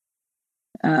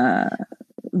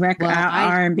 record,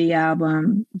 R&B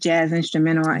album, jazz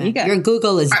instrumental. Your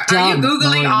Google is dumb. Are you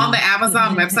Googling on the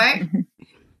Amazon website?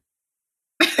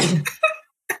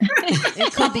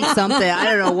 It could be something. I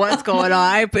don't know what's going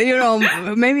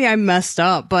on. Maybe I messed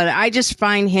up, but I just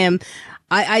find him.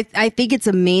 I think it's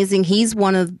amazing. He's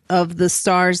one of the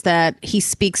stars that he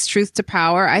speaks truth to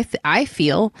power. I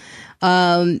feel,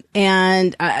 and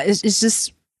it's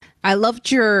just. I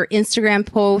loved your Instagram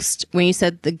post when you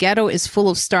said the ghetto is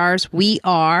full of stars. We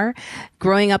are.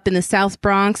 Growing up in the South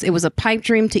Bronx, it was a pipe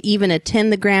dream to even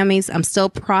attend the Grammys. I'm still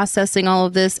processing all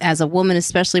of this as a woman,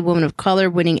 especially a woman of color.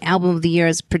 Winning Album of the Year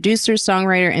as producer,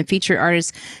 songwriter, and featured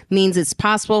artist means it's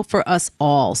possible for us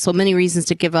all. So many reasons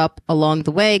to give up along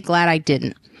the way. Glad I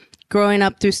didn't. Growing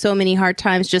up through so many hard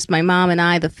times, just my mom and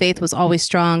I, the faith was always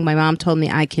strong. My mom told me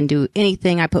I can do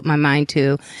anything I put my mind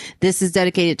to. This is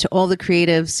dedicated to all the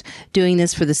creatives doing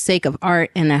this for the sake of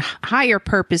art and a higher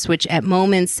purpose, which at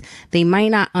moments they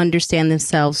might not understand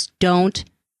themselves. Don't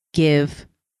give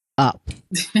up.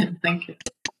 Thank you.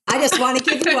 I just want to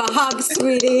give you a hug,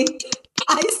 sweetie.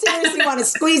 I seriously want to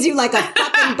squeeze you like a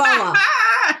fucking boa.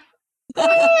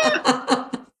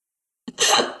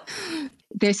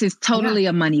 This is totally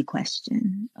a money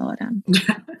question, Autumn.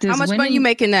 How much money are you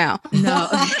making now? No.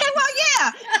 Well,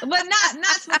 yeah, but not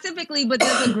specifically. But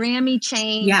does a Grammy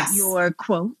change your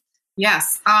quote?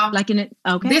 Yes. Like in it.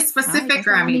 Okay. This specific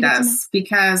Grammy does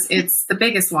because it's the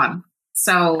biggest one.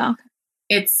 So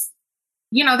it's,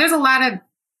 there's a lot of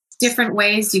different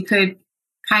ways you could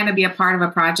kind of be a part of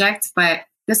a project, but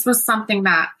this was something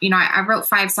that, I wrote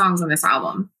 5 songs on this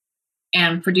album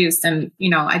and produced, and,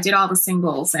 I did all the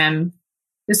singles, and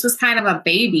this was kind of a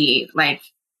baby. Like,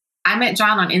 I met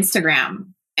John on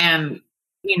Instagram, and,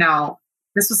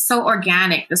 this was so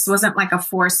organic. This wasn't like a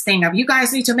forced thing of, you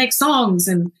guys need to make songs.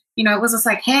 And, it was just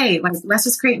like, hey, like, let's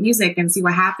just create music and see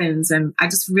what happens. And I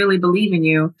just really believe in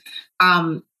you.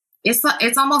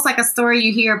 It's almost like a story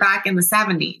you hear back in the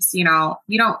 70s. You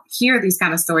don't hear these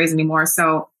kind of stories anymore.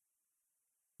 So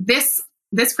this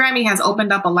Grammy has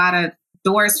opened up a lot of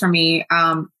doors for me.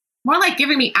 More like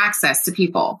giving me access to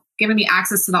people, giving me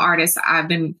access to the artists I've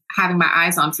been having my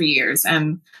eyes on for years,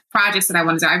 and projects that I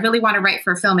want to do. I really want to write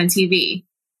for film and TV.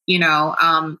 Now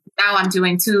I'm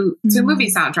doing two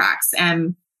movie soundtracks,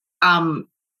 and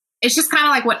it's just kind of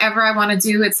like whatever I want to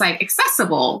do. It's like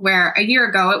accessible, where a year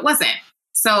ago it wasn't.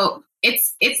 So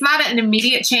it's not an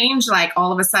immediate change. Like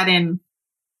all of a sudden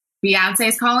Beyonce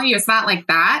is calling you. It's not like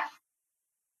that.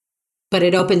 But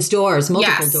it opens doors,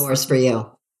 multiple doors for you.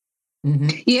 Mm-hmm.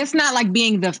 Yeah, it's not like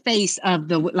being the face of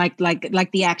the like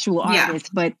the actual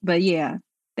artist, but yeah,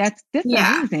 that's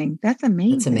amazing. That's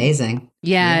amazing. It's amazing.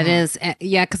 Yeah, it is.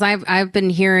 Yeah, because I've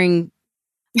been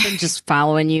just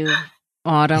following you,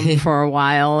 Autumn, for a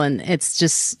while, and it's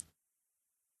just,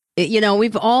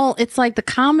 it's like the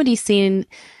comedy scene.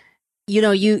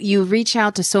 You reach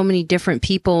out to so many different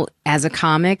people as a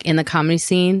comic in the comedy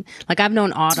scene. Like I've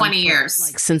known Autumn 20 years,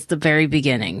 since the very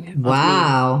beginning.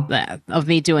 Wow. Of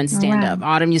me doing stand up.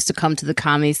 Wow. Autumn used to come to the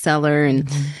Comedy Cellar, and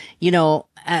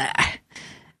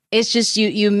it's just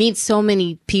you meet so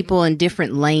many people in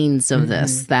different lanes of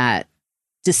this, that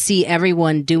to see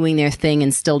everyone doing their thing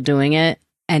and still doing it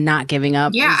and not giving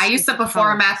up. Yeah, I used to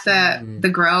perform at the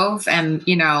Grove and,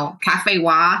 Cafe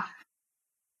Wa.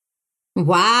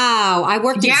 Wow. I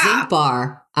worked at Zinc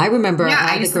Bar. I remember. Yeah,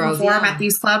 I used to perform at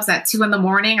these clubs at 2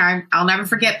 a.m. I'll never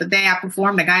forget the day I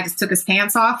performed. The guy just took his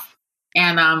pants off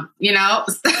and,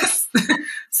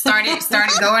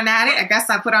 started going at it. I guess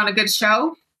I put on a good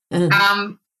show. And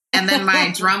then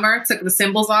my drummer took the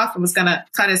cymbals off and was going to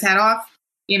cut his head off.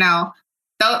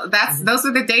 Those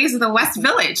are the days of the West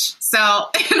Village. So,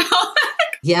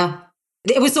 Yeah.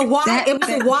 It was a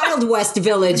Wild West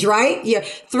Village, right? You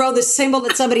throw the cymbal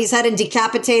at somebody's head and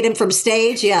decapitate him from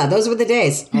stage. Yeah, those were the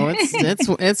days. Oh,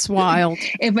 it's wild.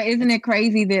 But isn't it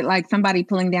crazy that like somebody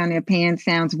pulling down their pants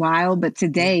sounds wild, but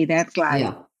today that's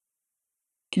like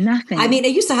nothing. I mean,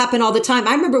 it used to happen all the time.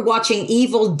 I remember watching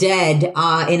Evil Dead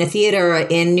in a theater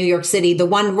in New York City, the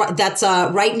one that's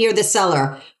right near the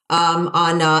Cellar. On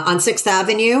 6th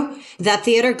Avenue, that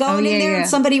theater going in there, and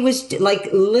somebody was like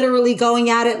literally going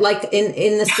at it like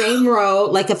in the same row,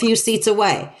 like a few seats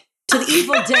away to the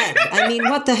Evil Dead. I mean,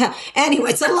 what the hell? Anyway,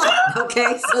 it's a lot.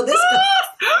 Okay. So this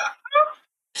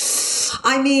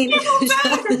I mean, you're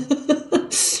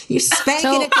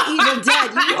spanking at the Evil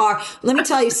Dead. You are. Let me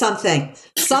tell you something.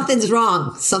 Something's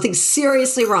wrong. Something's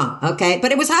seriously wrong. Okay.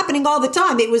 But it was happening all the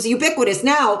time. It was ubiquitous.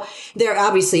 Now, there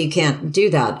obviously you can't do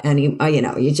that. And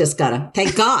you just gotta,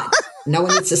 thank God. No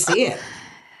one needs to see it.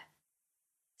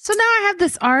 So now I have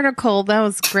this article. That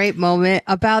was a great moment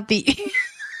about the,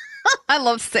 I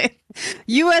love saying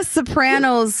U.S.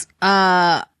 Sopranos,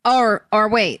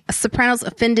 Sopranos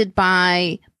offended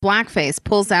by blackface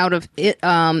pulls out of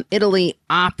Italy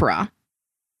opera.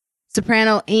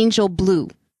 Soprano Angel Blue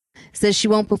says she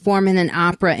won't perform in an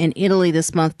opera in Italy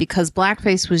this month because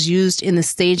blackface was used in the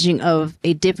staging of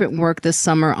a different work this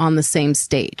summer on the same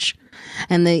stage.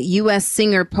 And the U.S.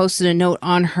 singer posted a note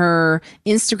on her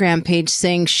Instagram page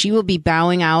saying she will be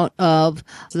bowing out of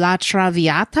La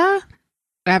Traviata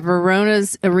at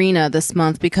Verona's Arena this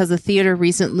month because the theater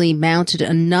recently mounted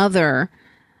another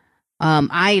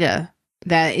Aida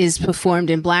that is performed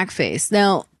in blackface.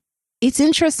 Now, it's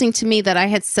interesting to me that I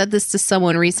had said this to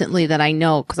someone recently that I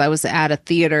know because I was at a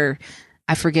theater.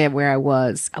 I forget where I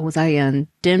was. Was I in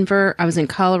Denver? I was in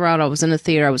Colorado. I was in a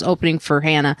theater. I was opening for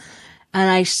Hannah. And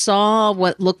I saw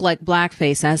what looked like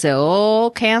blackface. And I said,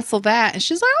 oh, cancel that. And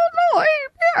she's like, oh,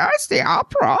 no, it's the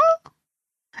opera.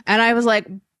 And I was like,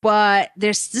 but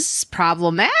this is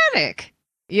problematic.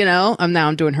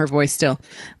 I'm doing her voice still.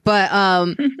 But,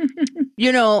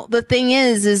 the thing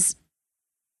is,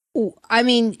 I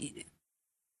mean,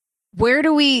 where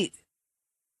do we,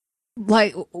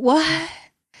 like, what?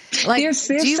 Like, there's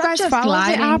do you guys follow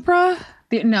the opera?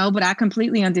 No, but I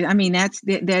completely understand. I mean, that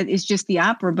is just the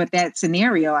opera, but that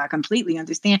scenario, I completely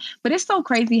understand. But it's so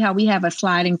crazy how we have a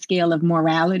sliding scale of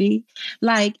morality.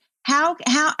 Like, how,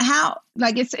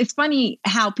 like, it's funny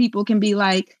how people can be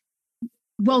like,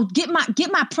 well, get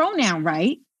my pronoun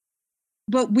right.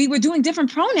 But we were doing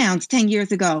different pronouns 10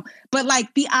 years ago. But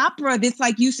like the opera, it's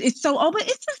like it's so open.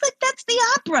 It's just like, that's the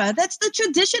opera. That's the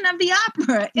tradition of the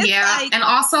opera. It's and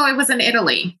also it was in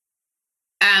Italy.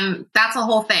 And that's a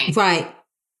whole thing. Right.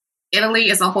 Italy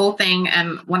is a whole thing.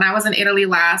 And when I was in Italy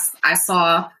last, I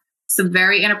saw some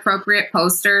very inappropriate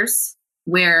posters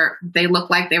where they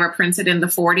looked like they were printed in the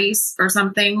 40s or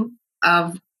something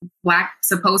of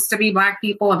supposed to be Black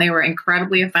people. And they were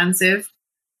incredibly offensive.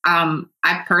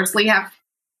 I personally have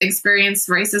experienced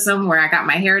racism where I got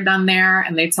my hair done there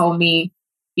and they told me,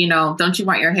 don't you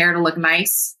want your hair to look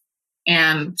nice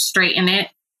and straighten it?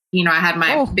 I had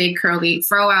my big curly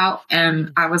fro out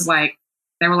and I was like,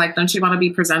 they were like, don't you want to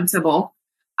be presentable?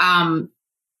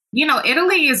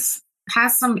 Italy has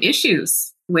some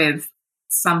issues with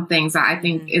some things that I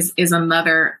think is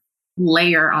another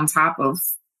layer on top of,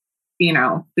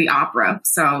 the opera.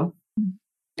 So.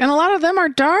 And a lot of them are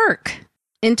dark.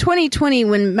 In 2020,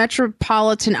 when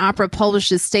Metropolitan Opera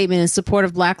published a statement in support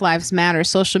of Black Lives Matter,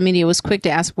 social media was quick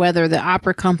to ask whether the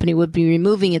opera company would be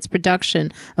removing its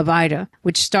production of Aida,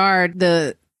 which starred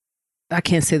I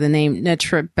can't say the name,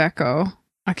 Netrebeko.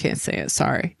 I can't say it,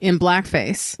 sorry, in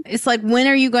blackface. It's like, when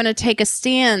are you going to take a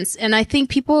stance? And I think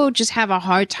people just have a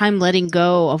hard time letting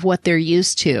go of what they're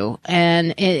used to.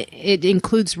 And it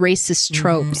includes racist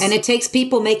tropes. And it takes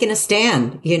people making a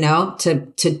stand,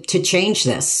 to change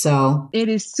this. So it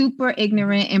is super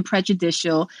ignorant and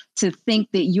prejudicial to think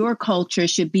that your culture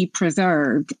should be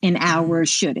preserved and ours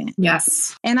shouldn't.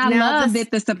 Yes. And I love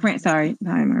that the soprano, sorry,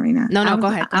 Marina. No, go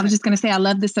ahead. I was just going to say, I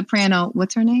love the soprano.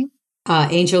 What's her name?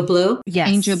 Angel Blue. Yes.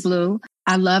 Angel Blue.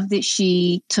 I love that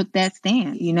she took that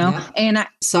stand, Yeah. And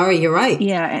sorry, you're right.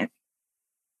 Yeah.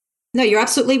 No, you're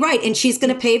absolutely right. And she's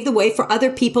going to pave the way for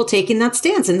other people taking that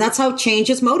stance. And that's how change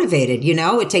is motivated. You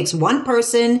know, it takes one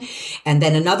person and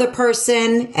then another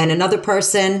person and another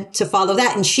person to follow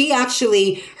that. And she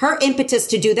actually, her impetus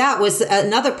to do that was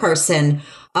another person,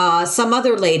 some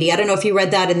other lady. I don't know if you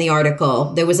read that in the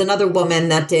article. There was another woman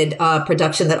that did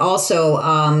production that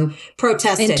also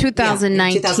protested. In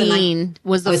 2019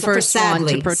 was the first one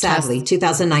to protest. Sadly,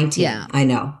 2019. Yeah. I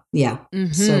know. Yeah.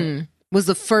 Mm-hmm. So, was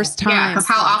the first time. Yeah, because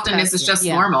how often is this just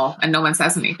normal and no one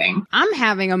says anything? I'm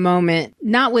having a moment,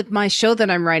 not with my show that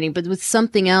I'm writing, but with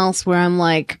something else where I'm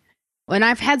like, and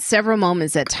I've had several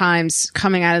moments at times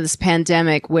coming out of this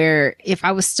pandemic where if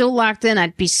I was still locked in,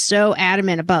 I'd be so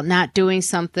adamant about not doing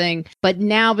something. But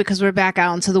now, because we're back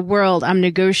out into the world, I'm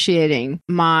negotiating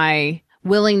my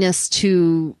willingness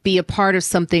to be a part of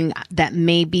something that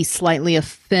may be slightly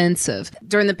offensive.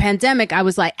 During the pandemic, I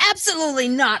was like, absolutely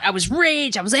not. I was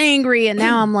rage. I was angry. And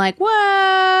now I'm like,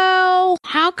 well,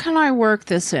 how can I work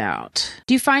this out?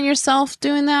 Do you find yourself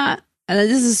doing that? And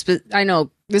I know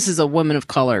this is a woman of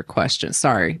color question.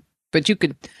 Sorry, but you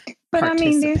could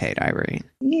participate, Irene.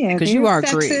 Yeah, because you are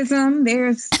sexism.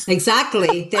 There's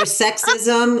exactly. There's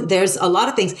sexism. There's a lot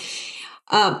of things.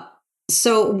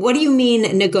 So what do you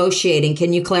mean negotiating?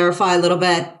 Can you clarify a little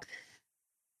bit?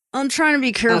 I'm trying to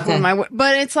be careful with my word,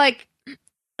 but it's like,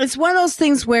 it's one of those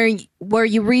things where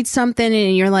you read something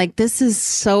and you're like, this is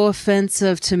so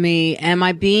offensive to me. Am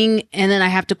I being, and then I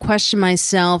have to question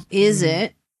myself, is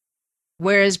it?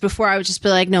 Whereas before I would just be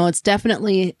like, no, it's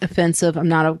definitely offensive. I'm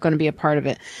not going to be a part of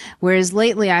it. Whereas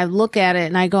lately I look at it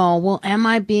and I go, well, am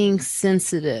I being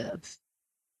sensitive?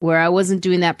 Where I wasn't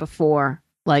doing that before,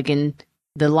 like in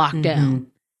the lockdown.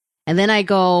 And then I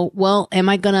go, well, am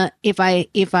I gonna, if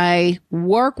I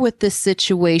work with this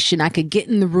situation, I could get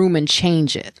in the room and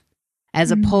change it,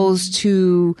 as opposed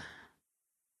to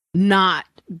not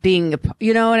being,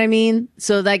 you know what I mean?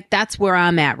 So like, that's where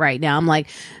I'm at right now. I'm like,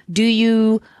 do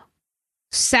you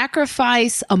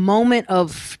sacrifice a moment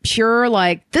of pure,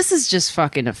 like, this is just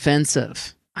fucking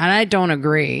offensive and I don't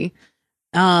agree,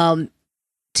 to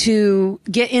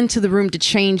get into the room to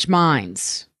change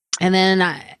minds? And then,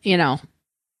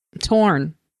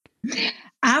 torn.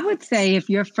 I would say if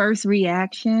your first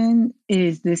reaction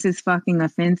is this is fucking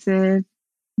offensive,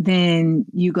 then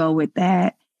you go with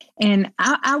that. And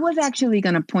I was actually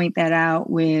going to point that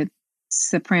out with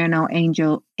soprano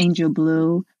Angel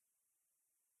Blue.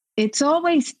 It's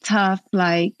always tough.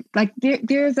 Like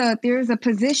there's a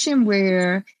position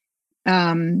where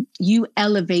you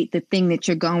elevate the thing that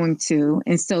you're going to,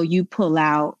 and so you pull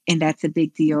out, and that's a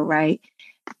big deal, right?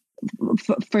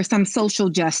 For some social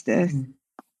justice.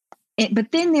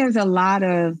 But then there's a lot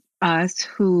of us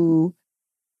who,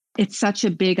 it's such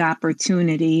a big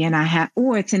opportunity and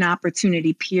it's an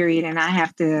opportunity period, and I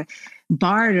have to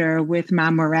barter with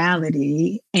my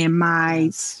morality and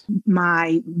my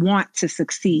want to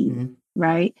succeed,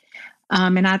 right?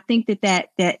 And I think that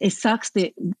it sucks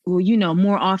that, well,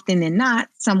 more often than not,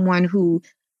 someone who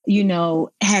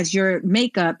has your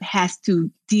makeup has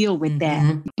to deal with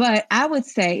that. But I would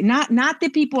say not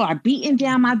that people are beating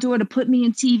down my door to put me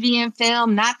in TV and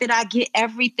film, not that I get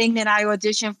everything that I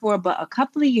auditioned for, but a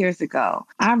couple of years ago,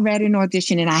 I read an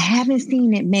audition and I haven't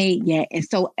seen it made yet. And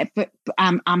so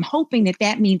I'm hoping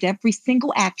that means every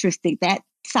single actress that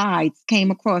sides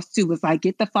came across to was like,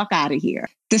 get the fuck out of here.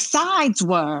 The sides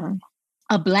were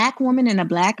a Black woman and a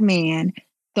Black man.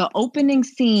 The opening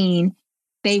scene,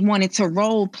 they wanted to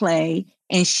role play,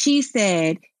 and she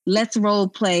said, let's role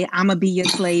play. I'm going to be your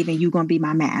slave and you're going to be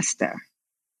my master.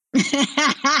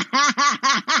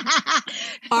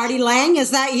 Artie Lang, is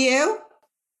that you?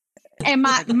 And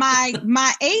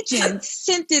my agent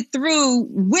sent it through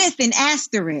with an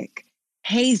asterisk.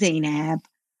 Hey, Zainab,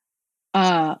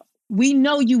 we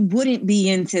know you wouldn't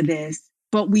be into this,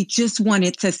 but we just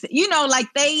wanted to, like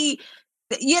they...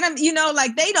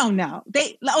 like they don't know.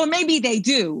 Or maybe they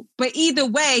do, but either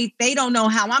way, they don't know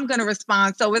how I'm going to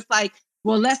respond. So it's like,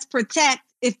 well, let's protect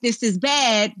if this is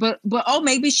bad, but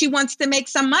maybe she wants to make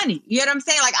some money. You know what I'm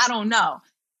saying? Like, I don't know.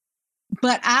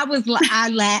 But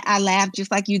I laughed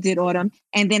just like you did, Autumn,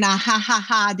 and then I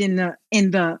ha-ha-ha'd in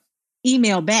the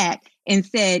email back and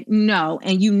said no.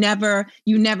 And you never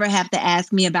have to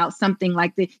ask me about something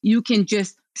like this. You can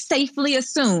just safely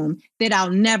assume that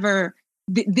I'll never.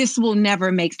 This will never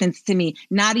make sense to me,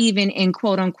 not even in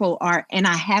quote unquote art. And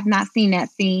I have not seen that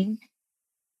scene.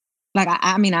 Like,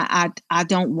 I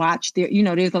don't watch there,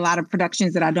 there's a lot of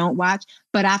productions that I don't watch,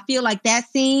 but I feel like that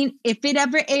scene, if it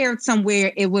ever aired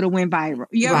somewhere, it would have went viral.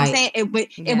 You know what I'm saying? It would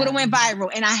have went viral,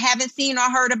 and I haven't seen or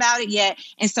heard about it yet.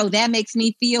 And so that makes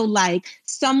me feel like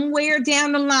somewhere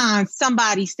down the line,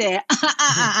 somebody said,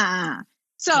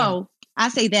 So I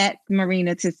say that,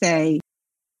 Marina, to say,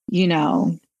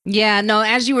 Yeah, no,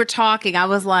 as you were talking, I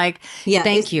was like,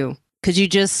 thank you. Because you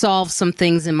just solved some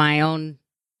things in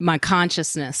my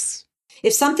consciousness.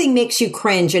 If something makes you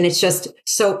cringe and it's just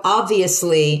so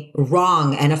obviously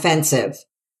wrong and offensive,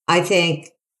 I think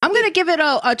I'm going to give it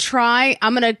a try.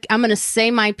 I'm going to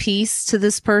say my piece to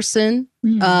this person.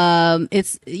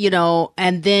 It's,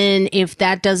 and then if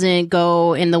that doesn't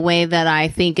go in the way that I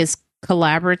think is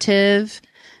collaborative,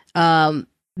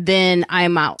 then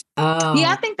I'm out.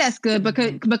 Yeah, I think that's good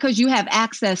because you have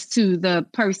access to the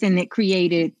person that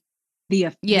created the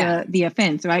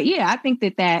offense, right? Yeah, I think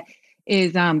that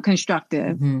is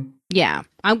constructive. Mm-hmm. Yeah,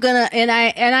 I'm gonna, and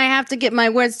I have to get my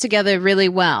words together really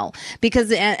well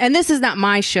because, and this is not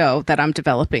my show that I'm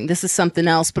developing. This is something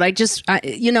else. But I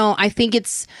think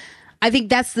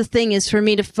that's the thing is for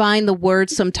me to find the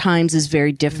words sometimes is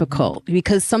very difficult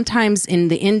because sometimes in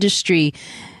the industry,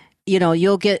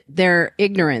 you'll get their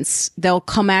ignorance. They'll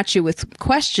come at you with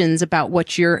questions about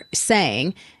what you're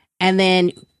saying, and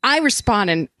then I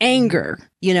respond in anger,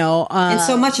 and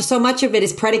so much of it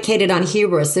is predicated on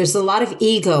hubris. There's a lot of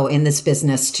ego in this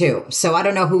business too. So I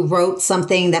don't know who wrote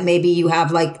something that maybe you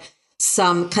have like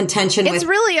some contention with. It's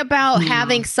really about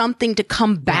having something to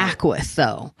come back with,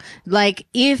 though. Like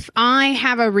if I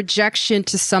have a rejection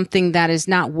to something that is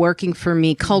not working for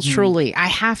me culturally, I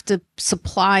have to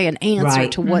supply an answer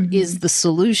to what is the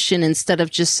solution instead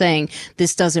of just saying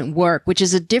this doesn't work, which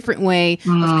is a different way of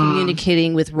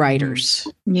communicating with writers.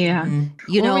 Yeah.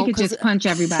 Or we could just punch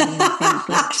everybody in the face.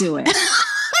 Let's do it.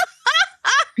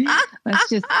 Let's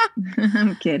just,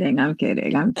 I'm kidding.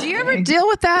 Do you ever deal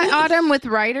with that, Autumn, with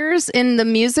writers in the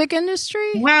music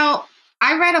industry? Well,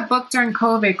 I read a book during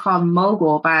COVID called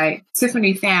Mogul by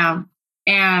Tiffany Pham.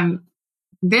 And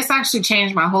this actually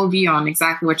changed my whole view on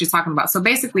exactly what you're talking about. So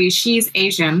basically, she's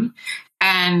Asian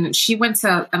and she went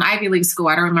to an Ivy League school.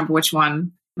 I don't remember which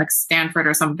one, like Stanford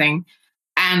or something.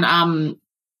 And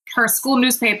her school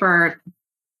newspaper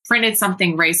printed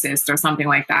something racist or something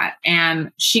like that.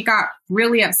 And she got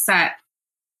really upset.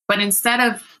 But instead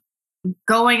of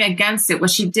going against it, what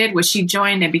she did was she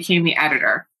joined and became the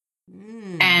editor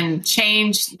and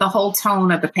changed the whole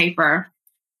tone of the paper.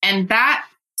 And that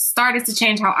started to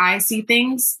change how I see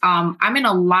things. I'm in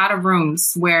a lot of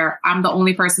rooms where I'm the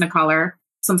only person of color,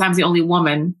 sometimes the only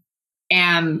woman.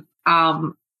 And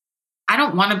I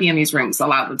don't want to be in these rooms a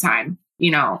lot of the time,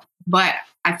 but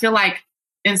I feel like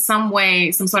in some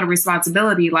way, some sort of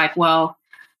responsibility, like, well,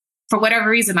 for whatever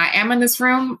reason, I am in this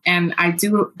room and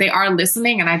they are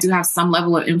listening and I do have some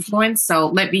level of influence. So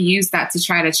let me use that to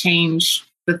try to change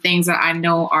the things that I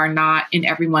know are not in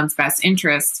everyone's best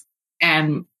interest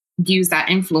and use that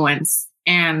influence.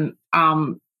 And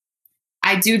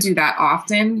I do that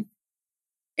often.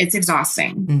 It's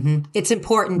exhausting. Mm-hmm. It's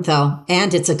important though.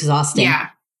 And it's exhausting. Yeah.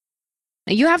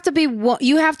 You have to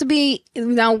be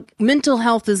now, mental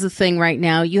health is a thing right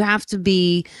now. You have to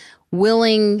be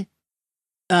willing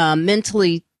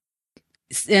mentally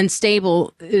and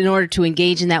stable in order to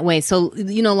engage in that way. So,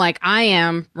 like I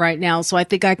am right now, so I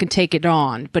think I can take it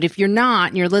on. But if you're not,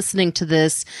 and you're listening to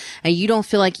this and you don't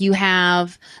feel like you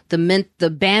have the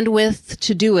bandwidth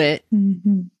to do it,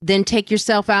 then take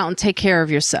yourself out and take care of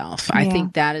yourself. Yeah. I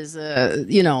think that is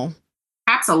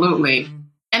Absolutely.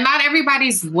 And not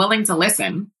everybody's willing to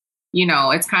listen.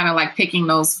 It's kind of like picking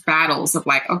those battles of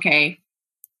like, okay,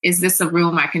 is this a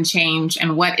room I can change?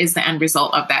 And what is the end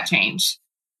result of that change?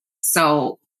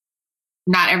 So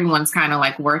not everyone's kind of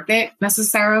like worth it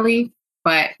necessarily,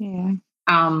 but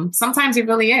sometimes it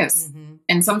really is. Mm-hmm.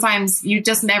 And sometimes you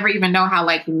just never even know how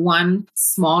like one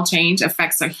small change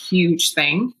affects a huge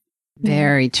thing.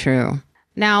 Very true.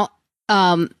 Now,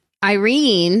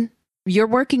 Irene, you're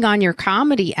working on your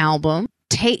comedy album.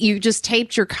 You just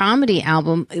taped your comedy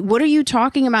album. What are you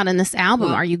talking about in this album?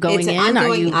 Well, are you going in? I'm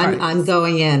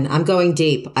going in. I'm going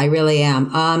deep. I really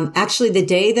am. Actually, the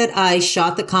day that I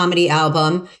shot the comedy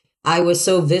album, I was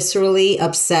so viscerally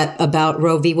upset about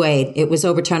Roe v. Wade. It was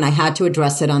overturned. I had to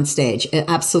address it on stage. I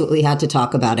absolutely had to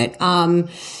talk about it.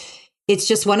 It's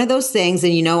just one of those things.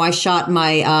 And, I shot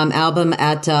my album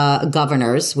at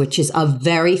Governor's, which is a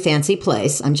very fancy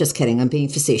place. I'm just kidding. I'm being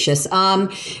facetious.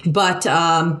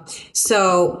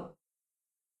 So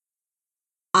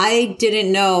I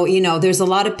didn't know, there's a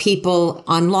lot of people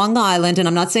on Long Island, and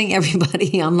I'm not saying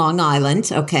everybody on Long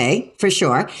Island. Okay, for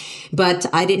sure. But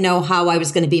I didn't know how I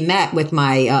was going to be met with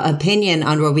my opinion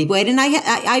on Roe v. Wade. And I,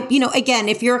 again,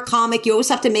 if you're a comic, you always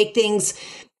have to make things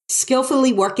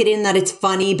skillfully work it in that it's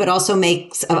funny, but also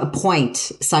makes a point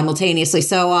simultaneously.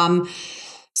 So,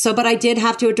 So, but I did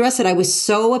have to address it. I was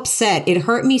so upset. It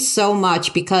hurt me so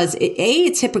much because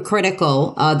it's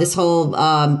hypocritical. This whole,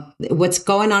 what's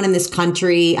going on in this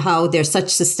country, how there's such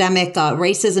systemic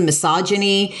racism,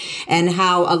 misogyny, and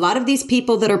how a lot of these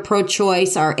people that are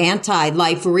pro-choice are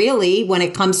anti-life, really, when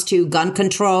it comes to gun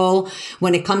control,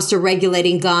 when it comes to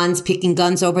regulating guns, picking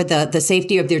guns over the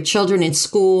safety of their children in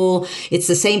school. It's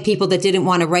the same people that didn't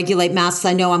want to regulate masks.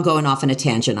 I know I'm going off on a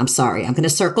tangent. I'm sorry. I'm going to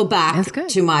circle back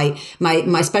to my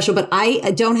special, but I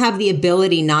don't have the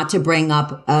ability not to bring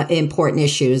up important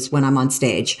issues when I'm on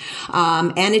stage.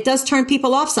 And it does turn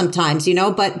people off sometimes,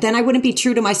 but then I wouldn't be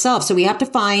true to myself. So we have to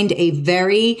find a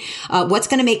very, what's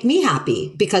going to make me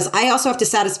happy, because I also have to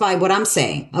satisfy what I'm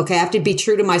saying. Okay. I have to be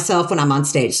true to myself when I'm on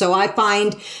stage. So I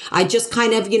find I just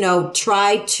kind of,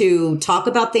 try to talk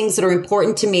about things that are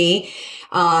important to me.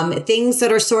 Things that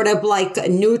are sort of like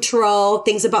neutral,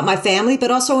 things about my family,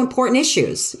 but also important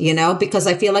issues, because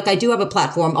I feel like I do have a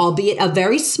platform, albeit a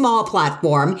very small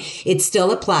platform. It's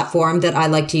still a platform that I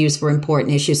like to use for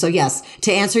important issues. So yes,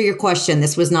 to answer your question,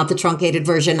 this was not the truncated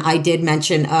version. I did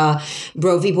mention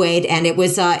Roe v. Wade, and it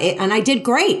was, and I did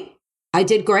great.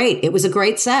 It was a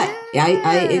great set. Yes.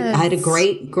 I had a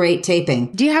great taping.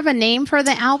 Do you have a name for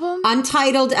the album?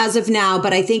 Untitled as of now,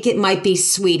 but I think it might be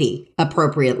Sweetie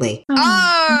appropriately.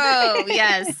 Oh,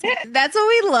 yes. That's what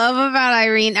we love about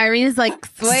Irene. Irene is like,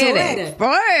 Sweetie.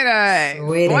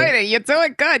 You're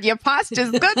doing good. Your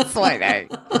posture's good, Sweetie.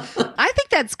 I think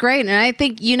that's great. And I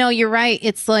think, you're right.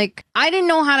 It's like, I didn't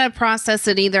know how to process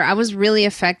it either. I was really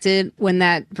affected when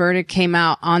that verdict came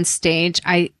out on stage.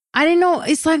 I didn't know.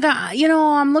 It's like,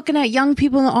 I'm looking at young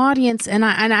people in the audience, and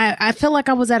I feel like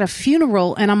I was at a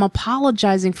funeral and I'm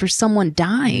apologizing for someone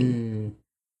dying.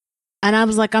 And I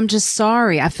was like, I'm just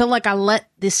sorry. I feel like I let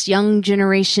this young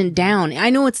generation down.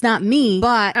 I know it's not me,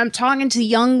 but I'm talking to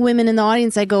young women in the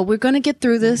audience. I go, we're going to get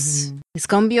through this. It's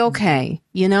going to be okay.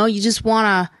 You just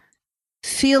want to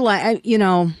feel like,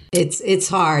 It's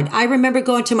hard. I remember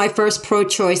going to my first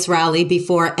pro-choice rally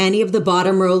before any of the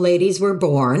bottom row ladies were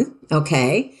born.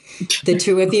 Okay. The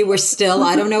two of you were still,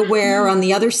 I don't know where, on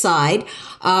the other side.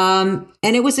 And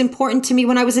it was important to me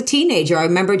when I was a teenager. I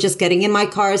remember just getting in my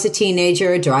car as a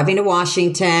teenager, driving to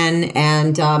Washington.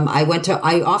 And I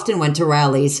often went to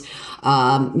rallies,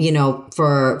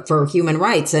 for human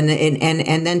rights. And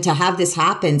then to have this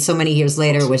happen so many years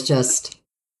later was just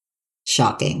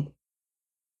shocking.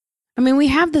 I mean, we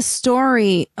have the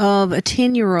story of a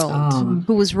 10-year-old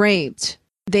who was raped.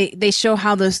 They show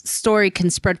how the story can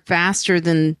spread faster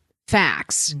than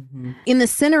facts. In the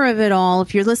center of it all,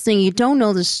 if you're listening, you don't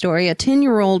know the story, a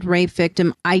 10-year-old rape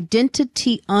victim,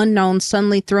 identity unknown,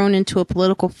 suddenly thrown into a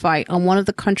political fight on one of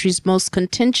the country's most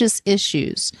contentious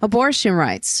issues, abortion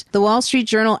rights. The Wall Street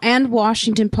Journal and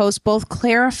Washington Post both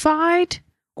clarified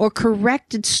or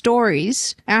corrected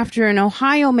stories after an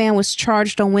Ohio man was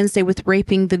charged on Wednesday with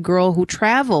raping the girl who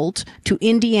traveled to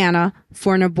Indiana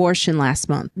for an abortion last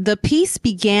month. The piece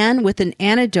began with an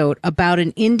anecdote about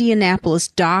an Indianapolis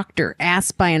doctor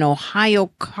asked by an Ohio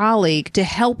colleague to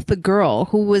help the girl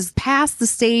who was past the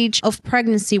stage of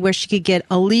pregnancy where she could get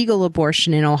a legal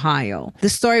abortion in Ohio. The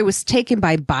story was taken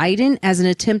by Biden as an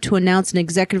attempt to announce an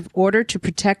executive order to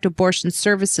protect abortion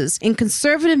services. In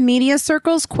conservative media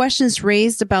circles, questions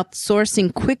raised about the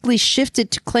sourcing quickly shifted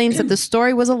to claims that the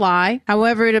story was a lie.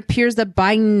 However, it appears that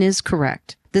Biden is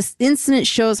correct. This incident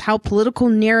shows how political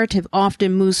narrative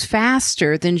often moves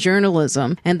faster than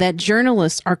journalism, and that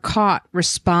journalists are caught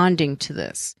responding to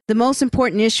this. The most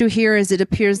important issue here is it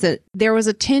appears that there was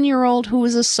a 10-year-old who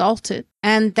was assaulted,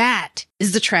 and that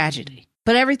is the tragedy.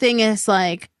 But everything is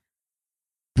like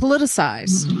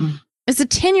politicized. It's a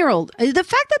 10-year-old. The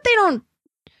fact that they don't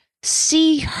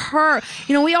see her,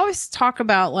 we always talk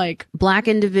about like Black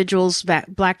individuals,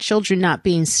 Black children not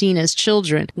being seen as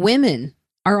children. Women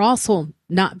are also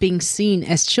not being seen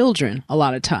as children a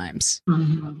lot of times.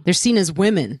 They're seen as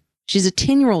women. She's a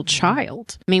 10-year-old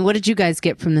child. I mean, what did you guys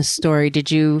get from this story?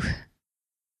 There's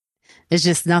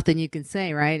just nothing you can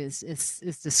say, right? It's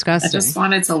disgusting. I just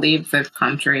wanted to leave the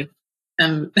country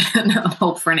and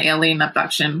hope for an alien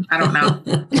abduction. I don't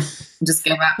know. Just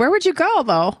give up. Where would you go,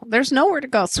 though? There's nowhere to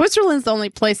go. Switzerland's the only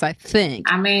place, I think.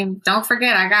 I mean, don't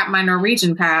forget, I got my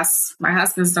Norwegian pass. My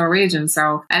husband's Norwegian,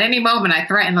 so at any moment, I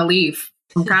threaten to leave.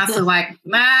 I'm constantly like,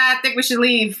 I think we should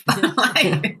leave.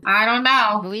 Like, I don't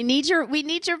know. We need your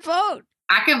vote.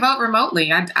 I can vote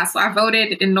remotely. I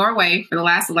voted in Norway for the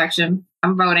last election.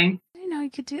 I'm voting. I didn't know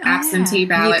you could do absentee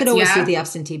ballots. You could always do the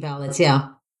absentee ballots. Yeah.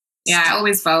 Yeah, I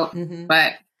always vote.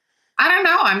 But I don't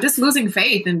know. I'm just losing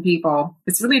faith in people.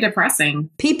 It's really depressing.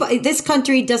 This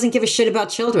country doesn't give a shit about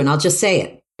children. I'll just say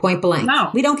it. Point blank.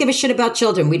 No. We don't give a shit about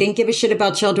children. We didn't give a shit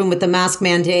about children with the mask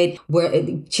mandate, where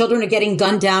children are getting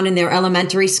gunned down in their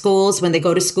elementary schools. When they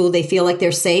go to school, they feel like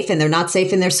they're safe and they're not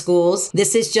safe in their schools.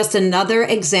 This is just another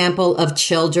example of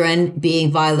children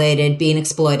being violated, being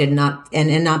exploited,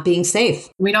 and not being safe.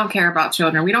 We don't care about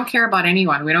children. We don't care about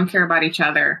anyone. We don't care about each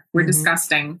other. We're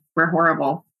disgusting. We're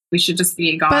horrible. We should just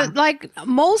be gone. But like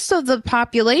most of the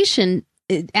population,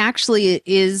 it actually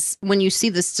is, when you see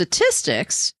the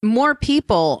statistics, more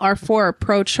people are for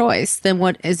pro-choice than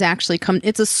what is actually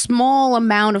it's a small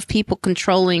amount of people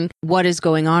controlling what is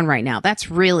going on right now. That's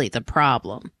really the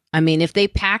problem. I mean, if they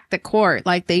pack the court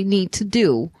like they need to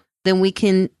do, then we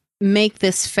can make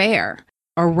this fair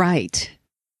or right.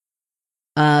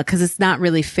 Because it's not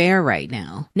really fair right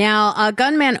now. Now, a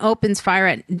gunman opens fire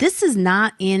at... This is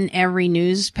not in every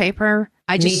newspaper.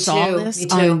 I just saw this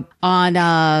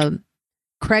on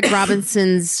Craig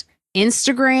Robinson's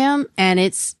Instagram,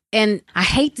 and I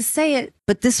hate to say it,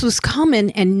 but this was coming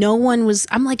and no one was...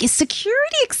 I'm like, is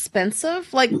security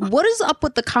expensive? Like, what is up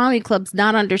with the comedy clubs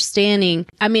not understanding?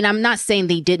 I mean, I'm not saying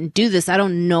they didn't do this. I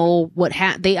don't know what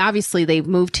they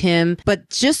moved him. But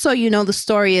just so you know, the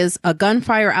story is a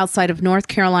gunfire outside of North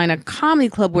Carolina Comedy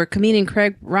Club where comedian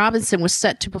Craig Robinson was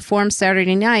set to perform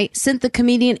Saturday night sent the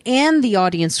comedian and the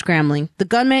audience scrambling. The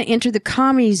gunman entered the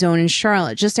Comedy Zone in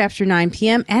Charlotte just after 9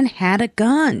 p.m. and had a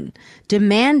gun,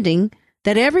 demanding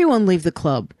that everyone leave the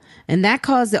club. And that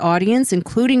caused the audience,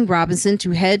 including Robinson,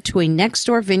 to head to a next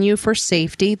door venue for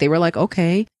safety. They were like,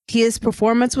 okay. His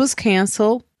performance was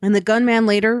canceled, and the gunman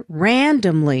later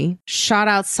randomly shot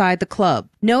outside the club.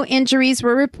 No injuries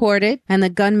were reported, and the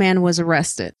gunman was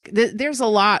arrested. There's a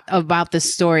lot about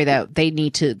this story that they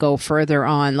need to go further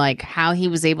on, like how he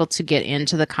was able to get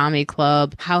into the comedy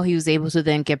club, how he was able to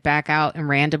then get back out and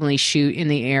randomly shoot in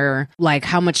the air, like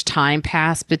how much time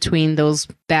passed between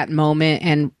that moment,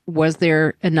 and was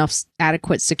there enough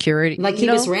adequate security? Like he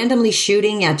was randomly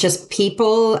shooting at just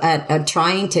people, at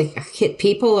trying to hit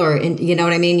people, or you know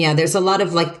what I mean? Yeah, there's a lot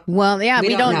of like... Well, yeah,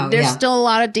 we don't know. There's Yeah. still a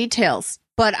lot of details.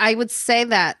 But I would say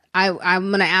that I'm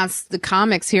going to ask the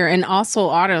comics here, and also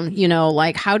Autumn,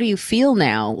 like, how do you feel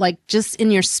now? Like, just in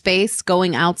your space,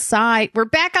 going outside. We're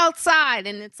back outside,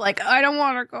 and it's like, I don't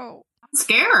want to go. I'm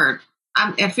scared.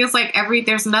 It feels like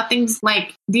there's nothing's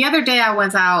like the other day I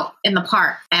was out in the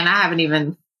park, and I haven't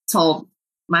even told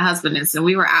my husband this, and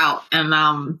we were out,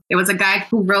 and it was a guy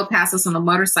who rode past us on a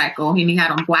motorcycle, and he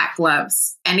had on black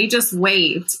gloves, and he just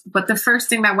waved. But the first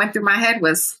thing that went through my head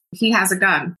was he has a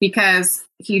gun, because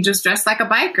he just dressed like a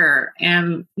biker,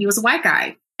 and he was a white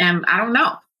guy, and I don't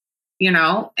know,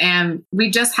 and we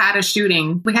just had a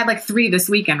shooting. We had like 3 this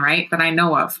weekend, right, that I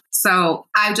know of. So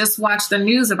I just watched the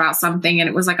news about something, and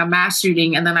it was like a mass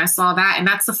shooting, and then I saw that, and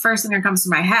that's the first thing that comes to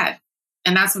my head.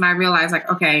 And that's when I realized, like,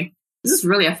 okay, this is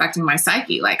really affecting my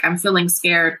psyche. Like, I'm feeling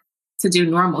scared to do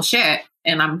normal shit,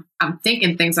 and I'm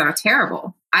thinking things that are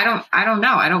terrible. I don't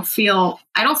know. I don't feel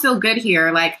good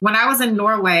here. Like, when I was in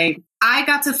Norway, I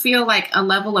got to feel like a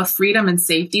level of freedom and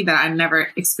safety that I never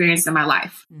experienced in my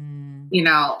life.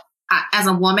 As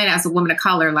a woman of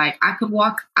color, like, I could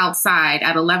walk outside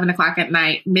at 11 o'clock at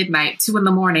night, midnight, 2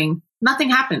 a.m. Nothing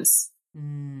happens.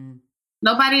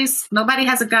 Nobody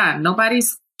has a gun.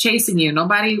 Nobody's chasing you.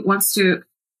 Nobody wants to,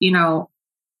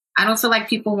 I don't feel like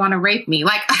people want to rape me.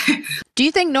 Like, do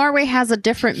you think Norway has a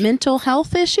different mental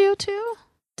health issue too?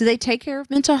 Do they take care of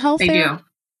mental health? They do.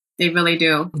 They really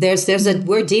do.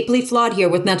 We're deeply flawed here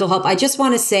with mental health. I just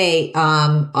want to say,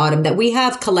 Autumn, that we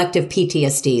have collective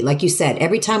PTSD. Like you said,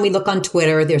 every time we look on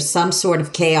Twitter, there's some sort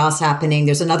of chaos happening.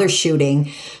 There's another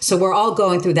shooting. So we're all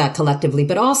going through that collectively.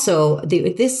 But also,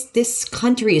 this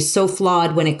country is so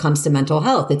flawed when it comes to mental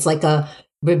health. It's like a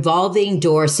revolving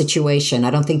door situation.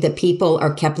 I don't think that people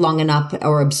are kept long enough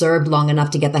or observed long enough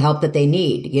to get the help that they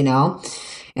need,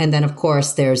 And then, of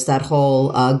course, there's that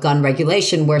whole gun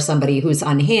regulation where somebody who's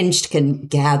unhinged can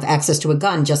have access to a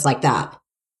gun just like that,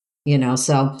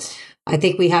 So I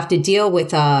think we have to deal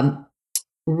with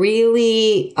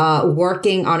really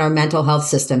working on our mental health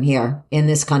system here in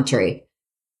this country,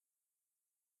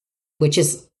 which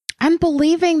is... I'm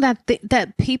believing that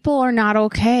that people are not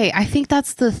okay. I think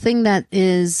that's the thing that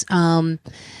is,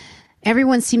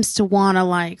 everyone seems to want to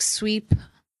like sweep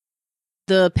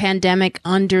the pandemic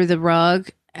under the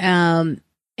rug, and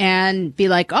be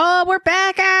like, oh, we're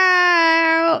back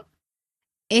out.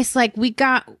 It's like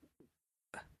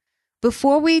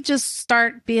before we just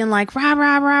start being like, rah,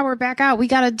 rah, rah, we're back out, we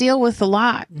got to deal with a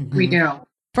lot. We do.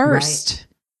 First. Right.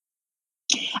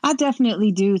 I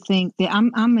definitely do think that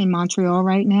I'm in Montreal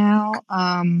right now,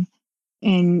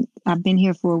 and I've been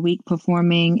here for a week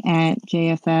performing at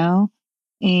JFL,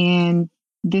 and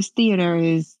this theater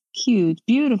is huge,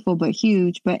 beautiful, but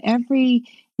huge. But every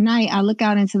night I look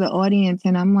out into the audience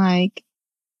and I'm like,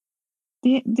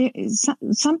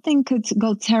 something could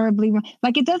go terribly wrong.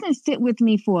 Like, it doesn't sit with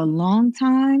me for a long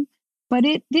time, but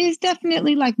there's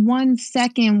definitely like 1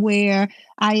 second where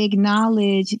I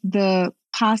acknowledge the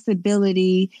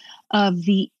possibility of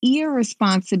the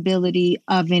irresponsibility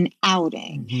of an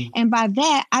outing. Mm-hmm. And by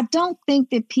that, I don't think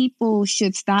that people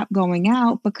should stop going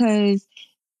out, because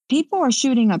people are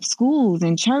shooting up schools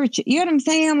and church. You know what I'm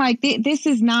saying? Like, this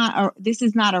is not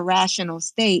a rational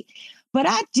state. But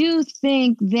I do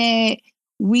think that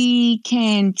we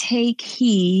can take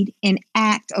heed and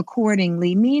act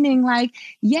accordingly, meaning like,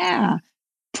 yeah,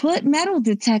 put metal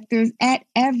detectors at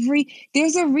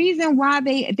there's a reason why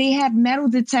they have metal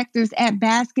detectors at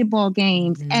basketball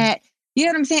games, mm-hmm. at, you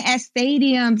know what I'm saying, at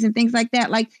stadiums and things like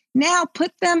that. Like, now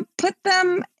put them in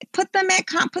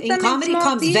comedy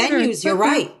venues. You're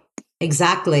right.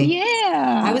 Exactly.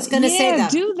 Yeah. I was going to say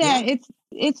that. Do that. Yeah.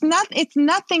 It's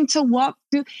nothing to walk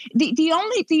through. The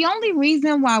only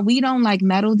reason why we don't like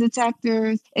metal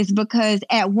detectors is because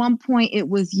at one point it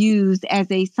was used as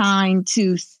a sign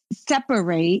to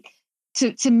separate,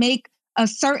 to make a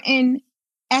certain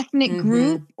ethnic mm-hmm.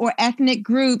 group or ethnic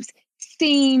groups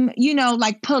seem,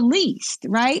 like policed,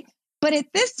 right? But at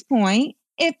this point,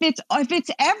 if it's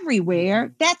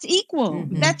everywhere, that's equal.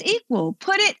 Mm-hmm. That's equal.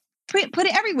 Put it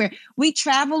everywhere. We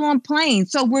travel on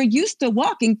planes, so we're used to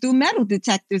walking through metal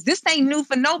detectors. This ain't new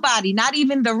for nobody, not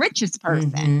even the richest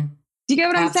person. Mm-hmm. Do you get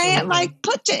what Absolutely. I'm saying? Like,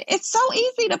 it's so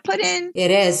easy to put in. It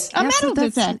is a metal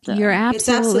detector. You're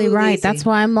absolutely right. Easy. That's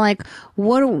why I'm like,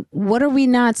 what are we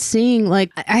not seeing?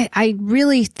 Like, I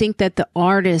really think that the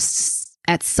artists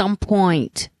at some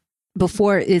point,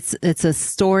 before it's a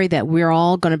story that we're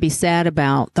all going to be sad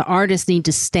about, the artists need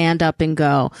to stand up and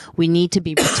go, we need to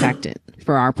be protected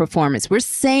for our performance. We're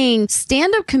saying,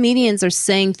 stand-up comedians are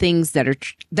saying things that are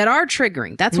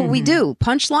triggering. That's what mm-hmm. we do.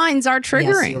 Punchlines are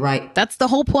triggering. Yes, you're right. That's the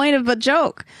whole point of a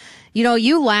joke.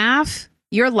 You laugh.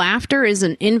 Your laughter is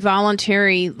an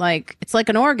involuntary, like, it's like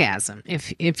an orgasm.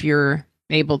 If you're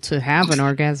able to have an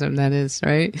orgasm, that is,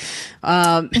 right?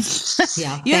 Yeah,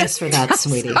 thanks for that,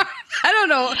 sweetie. I don't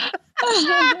know. But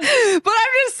I'm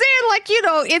just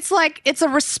saying, it's a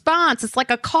response. It's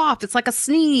like a cough. It's like a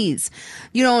sneeze,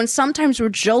 and sometimes we're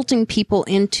jolting people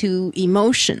into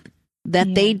emotion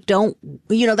that they don't,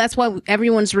 that's why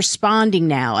everyone's responding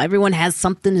now. Everyone has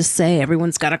something to say.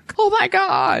 Everyone's got oh my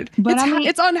God. But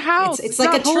it's unhoused. It's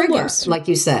like a trigger, like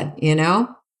you said,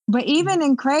 But even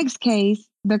in Craig's case,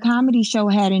 the comedy show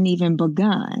hadn't even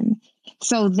begun.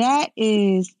 So that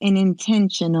is an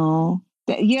intentional,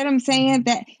 you know what I'm saying?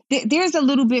 That there's a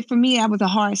little bit, for me, that was a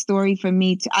hard story for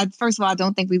me. First of all, I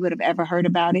don't think we would have ever heard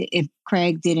about it if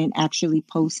Craig didn't actually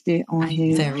post it on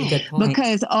his. Very good point.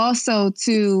 Because also,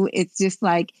 too, it's just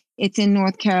like, it's in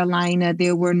North Carolina.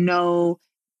 There were no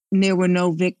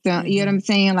victims. Mm-hmm. You know what I'm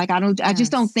saying? Like, I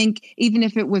just don't think, even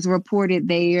if it was reported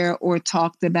there or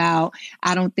talked about,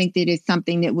 I don't think that it's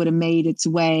something that would have made its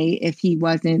way if he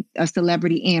wasn't a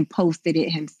celebrity and posted it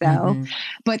himself. Mm-hmm.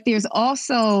 But there's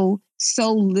also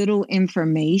so little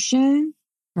information.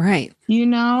 Right.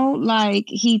 Like,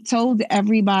 he told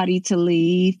everybody to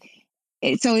leave.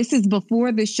 So this is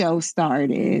before the show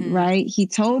started, mm-hmm. right? He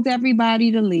told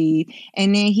everybody to leave,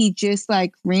 and then he just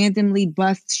like randomly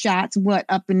busts shots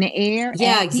up in the air.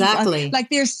 Yeah, exactly. Like,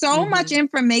 there's so mm-hmm. much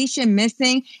information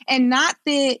missing, and not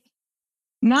that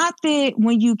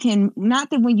when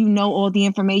you know all the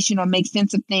information or make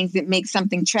sense of things, that makes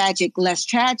something tragic less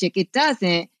tragic. It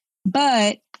doesn't.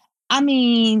 But I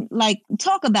mean, like,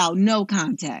 talk about no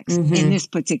context mm-hmm. in this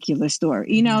particular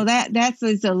story. That's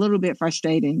a little bit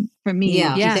frustrating for me.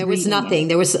 Yeah. There was nothing.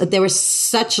 There was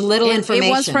such little information.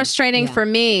 It was frustrating for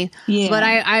me. Yeah. But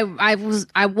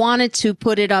I wanted to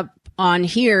put it up on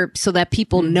here so that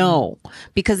people mm-hmm. know,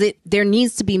 because there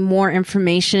needs to be more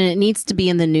information. It needs to be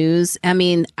in the news. I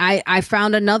mean, I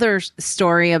found another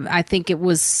story of, I think it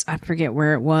was, I forget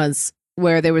where it was,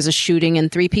 where there was a shooting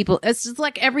and 3 people. It's just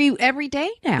like every day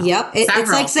now. Yep. It's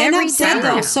like Zainab said,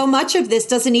 though, so much of this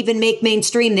doesn't even make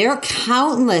mainstream. There are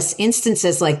countless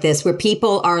instances like this where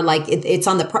people are like, it's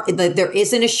on there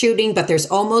isn't a shooting, but there's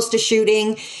almost a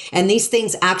shooting. And these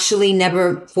things actually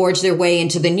never forge their way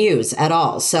into the news at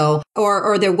all. So,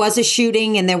 or there was a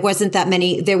shooting and there weren't that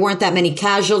many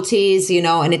casualties,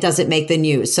 and it doesn't make the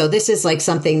news. So this is like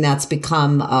something that's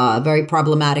become very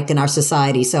problematic in our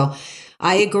society. So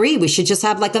I agree. We should just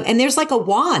have and there's like a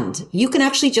wand. You can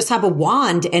actually just have a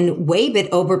wand and wave it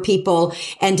over people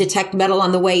and detect metal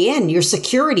on the way in. Your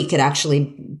security could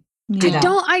actually do that.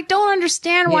 I don't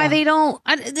understand why they don't.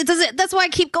 That's why I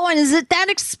keep going. Is it that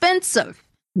expensive?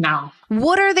 No.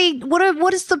 What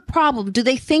is the problem? Do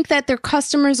they think that their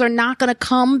customers are not going to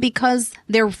come because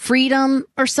their freedom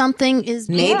or something is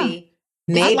Maybe.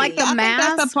 Maybe. Like the I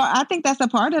mask? I think that's a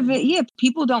part of it. Yeah,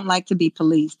 people don't like to be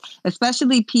policed,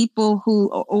 especially people who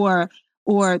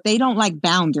or they don't like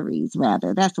boundaries.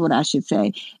 Rather, that's what I should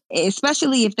say.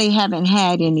 Especially if they haven't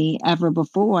had any ever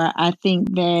before. I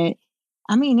think that.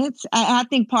 I mean, I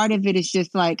think part of it is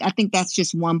just like, I think that's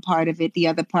just one part of it. The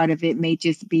other part of it may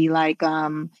just be like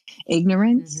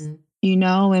ignorance,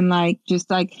 and like, just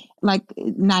like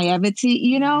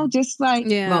naivety, just like.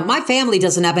 Yeah. Well, my family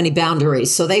doesn't have any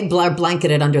boundaries, so they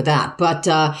blanketed under that. But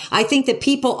I think that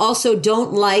people also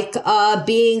don't like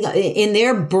being in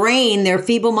their brain, their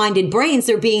feeble-minded brains,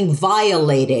 they're being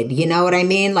violated. You know what I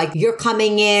mean? Like you're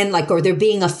coming in, like, or they're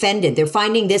being offended. They're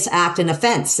finding this act an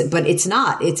offense, but it's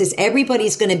not. It's just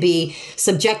everybody's going to be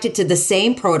subjected to the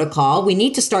same protocol. We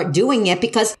need to start doing it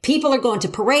because people are going to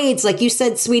parades, like you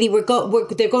said, sweetie.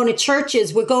 They're going to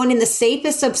churches. We're going in the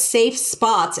safest of safe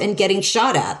spots and getting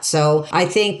shot at. So I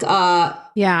think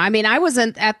yeah, I mean, I was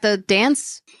at the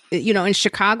dance, in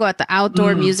Chicago, at the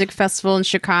outdoor music festival in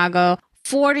Chicago.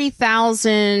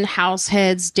 40,000 house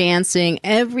heads dancing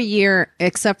every year,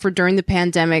 except for during the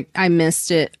pandemic. I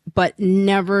missed it, but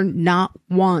never, not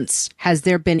once has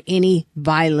there been any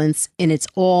violence. And it's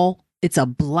a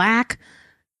Black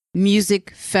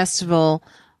music festival.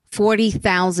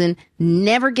 40,000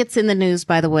 never gets in the news,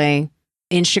 by the way.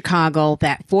 In Chicago,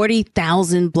 that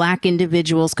 40,000 Black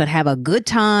individuals could have a good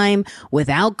time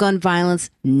without gun violence,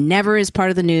 never is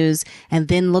part of the news. And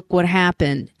then look what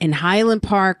happened in Highland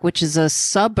Park, which is a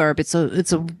suburb. It's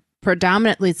a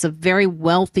very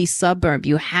wealthy suburb.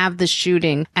 You have the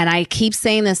shooting. And I keep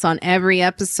saying this on every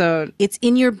episode. It's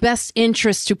in your best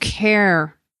interest to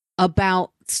care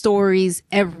about stories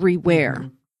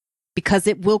everywhere because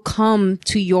it will come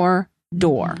to your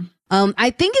door. I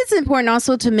think it's important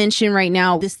also to mention right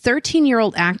now, this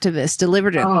 13-year-old activist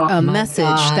delivered a message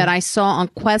that I saw on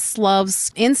Questlove's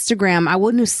Instagram. I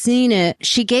wouldn't have seen it.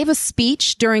 She gave a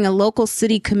speech during a local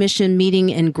city commission meeting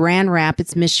in Grand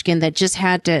Rapids, Michigan, that just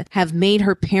had to have made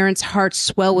her parents' hearts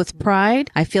swell with pride.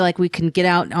 I feel like we can get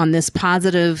out on this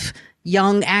positive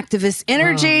young activist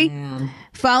energy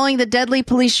following the deadly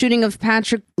police shooting of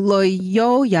Patrick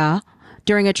Loyola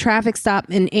during a traffic stop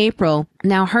in April.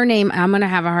 Now, her name, I'm going to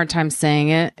have a hard time saying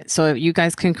it, so you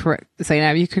guys can you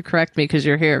can correct me because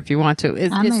you're here if you want to.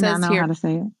 I may not know how to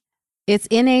say it. It's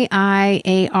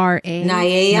Naiara.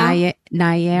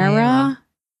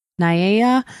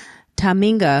 Nayera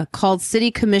Taminga called city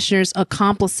commissioners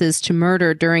accomplices to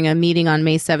murder during a meeting on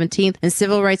May 17th. And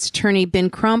civil rights attorney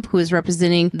Ben Crump, who is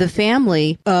representing the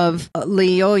family of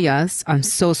Loyolas, I'm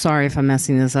so sorry if I'm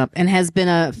messing this up, and has been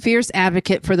a fierce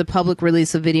advocate for the public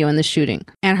release of video in the shooting.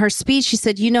 And her speech, she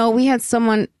said, we had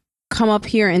someone come up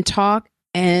here and talk,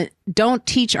 and don't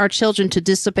teach our children to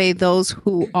disobey those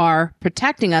who are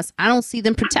protecting us. I don't see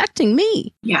them protecting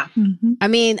me. Yeah. Mm-hmm. I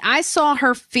mean, I saw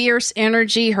her fierce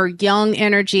energy, her young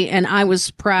energy, and I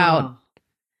was proud.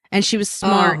 And she was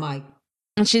smart. Oh my!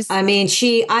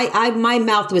 And my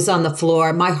mouth was on the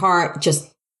floor. My heart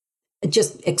just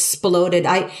exploded.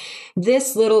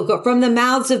 This little girl, from the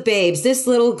mouths of babes, this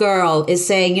little girl is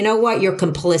saying, you know what? You're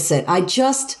complicit. I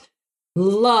just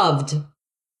loved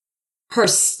her,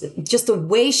 just the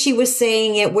way she was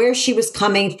saying it, where she was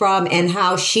coming from, and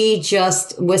how she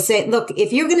just was saying, look,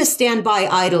 if you're going to stand by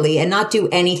idly and not do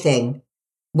anything,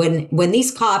 when these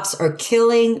cops are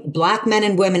killing Black men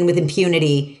and women with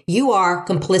impunity, you are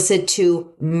complicit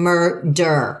to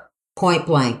murder, point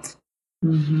blank.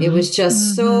 Mm-hmm. It was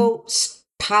just so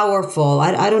powerful.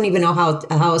 I don't even know how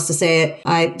else to say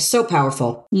it. So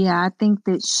powerful. Yeah, I think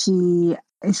that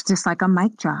it's just like a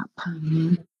mic drop.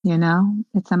 Mm-hmm.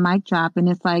 It's a mic drop. And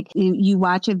it's like you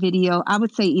watch a video, I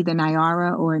would say either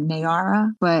Nayara or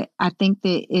Nayara, but I think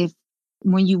that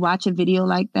when you watch a video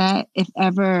like that, if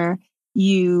ever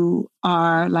you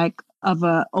are like of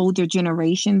a older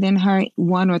generation than her,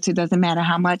 1 or 2, doesn't matter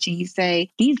how much, and you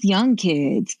say, these young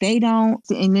kids, they don't,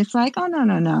 and it's like, oh,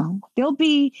 no. They'll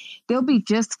be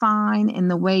just fine in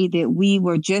the way that we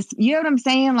were just, you know what I'm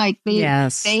saying? Like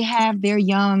they have their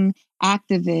young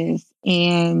activists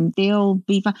and they'll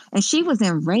be fine. And she was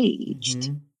enraged.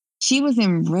 Mm-hmm. She was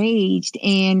enraged.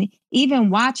 And even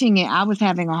watching it, I was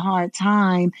having a hard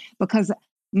time because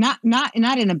not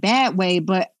in a bad way,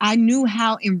 but I knew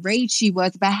how enraged she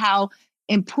was about how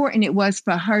important it was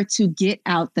for her to get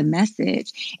out the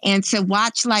message and to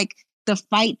watch like the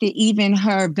fight that even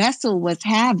her vessel was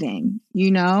having,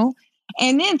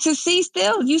 and then to see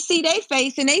still, you see they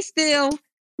face and they still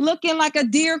looking like a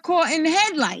deer caught in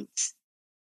headlights,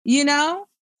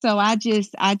 So I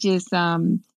just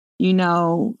you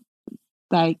know,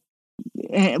 like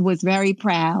it was very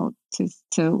proud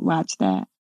to watch that.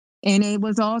 And it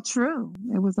was all true.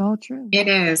 It was all true. It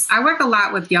is. I work a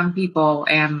lot with young people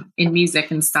and in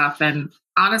music and stuff. And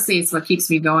honestly, it's what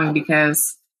keeps me going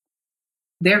because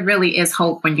there really is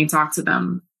hope when you talk to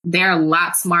them. They're a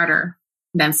lot smarter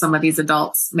than some of these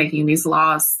adults making these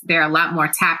laws. They're a lot more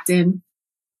tapped in.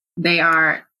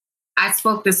 I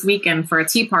spoke this weekend for a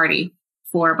tea party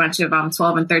for a bunch of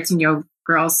 12 and 13-year-old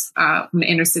girls from the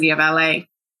inner city of LA.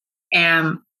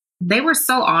 And they were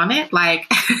so on it. Like,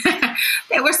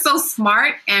 they were so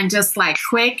smart and just like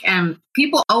quick, and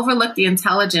people overlook the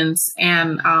intelligence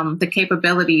and the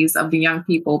capabilities of the young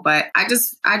people. But I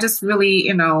just really,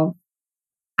 you know,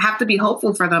 have to be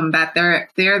hopeful for them that they're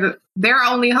their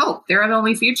only hope. They're the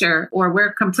only future, or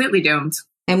we're completely doomed.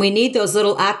 And we need those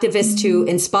little activists to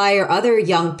inspire other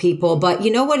young people. But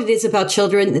you know what it is about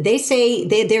children? They say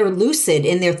they're lucid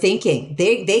in their thinking.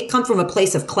 They come from a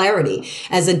place of clarity.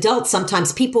 As adults,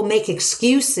 sometimes people make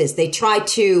excuses. They try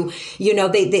to, you know,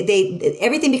 they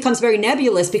everything becomes very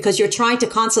nebulous because you're trying to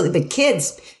constantly, but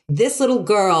kids, this little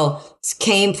girl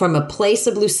came from a place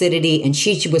of lucidity, and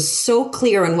she was so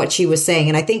clear on what she was saying.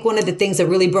 And I think one of the things that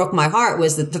really broke my heart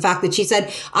was the fact that she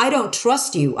said, I don't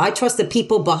trust you. I trust the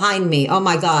people behind me. Oh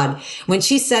my God. When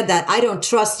she said that, I don't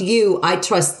trust you. I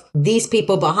trust these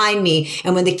people behind me.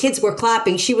 And when the kids were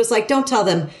clapping, she was like, don't tell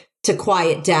them to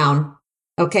quiet down.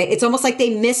 Okay. It's almost like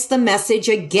they missed the message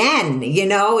again. You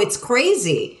know, it's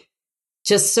crazy.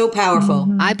 Just so powerful.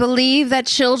 Mm-hmm. I believe that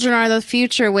children are the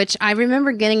future, which I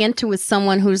remember getting into with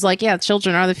someone who's like, yeah,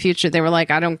 children are the future. They were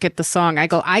like, I don't get the song. I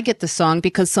go, I get the song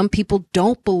because some people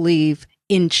don't believe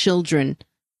in children.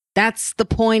 That's the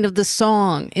point of the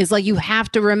song, is like you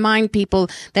have to remind people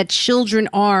that children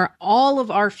are all of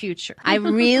our future. I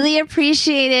really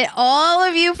appreciate it. All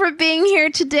of you for being here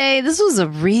today. This was a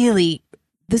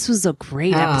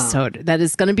great episode that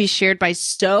is going to be shared by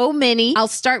so many. I'll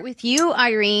start with you,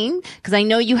 Irene, because I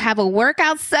know you have a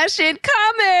workout session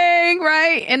coming,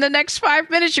 right? In the next 5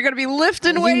 minutes, you're going to be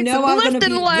lifting weights and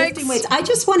lifting legs. Lifting weights. I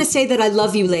just want to say that I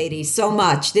love you ladies so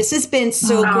much. This has been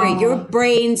so great. Your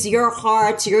brains, your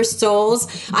hearts, your souls.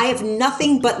 I have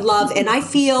nothing but love, and I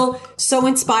feel so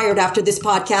inspired after this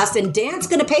podcast, and Dan's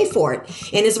going to pay for it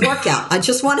in his workout. I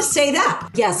just want to say that.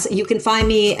 Yes, you can find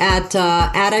me at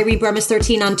Irene Bremis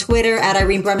 13 on Twitter, at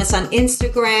Irene Bremis on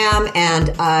Instagram. And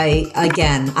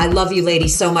I love you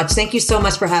ladies so much. Thank you so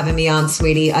much for having me on,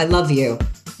 sweetie. I love you.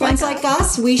 Friends like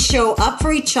us, we show up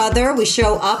for each other. We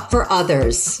show up for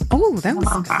others. Oh, that was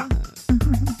good.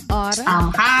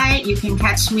 Hi, you can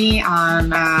catch me on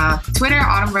Twitter,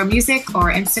 Autumn Row Music,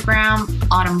 or Instagram,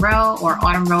 Autumn Row, or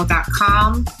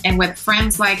autumnrow.com. And with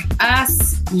Friends Like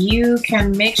Us, you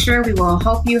can make sure we will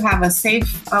help you have a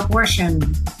safe abortion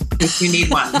if you need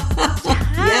one.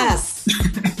 Yes.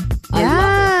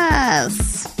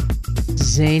 Yes.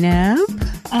 Zainab?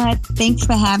 Thanks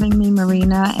for having me,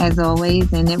 Marina, as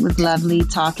always. And it was lovely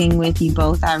talking with you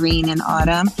both, Irene and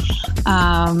Autumn.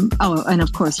 And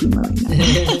of course you, Marina.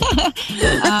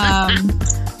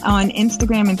 On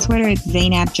Instagram and Twitter, it's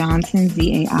Zainab Johnson,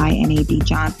 Zainab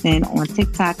Johnson. On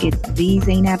TikTok, it's the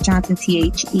Zainab Johnson,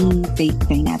 THE,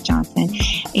 Zainab Johnson.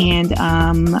 And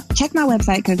check my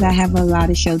website because I have a lot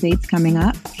of show dates coming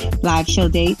up, live show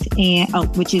dates,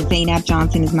 and which is Zainab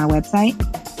Johnson is my website.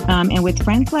 And with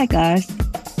Friends Like Us,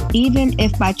 even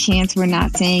if by chance we're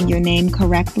not saying your name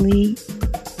correctly,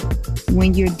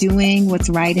 when you're doing what's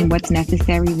right and what's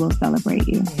necessary, we'll celebrate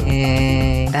you.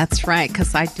 Hey. That's right,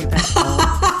 because I do that.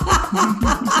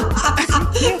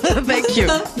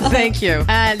 Thank you.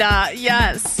 And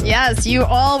yes, you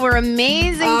all were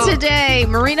amazing today.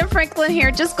 Marina Franklin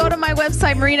here. Just go to my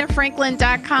website,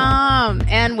 marinafranklin.com.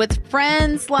 And with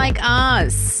Friends Like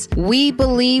Us, we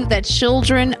believe that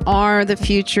children are the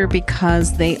future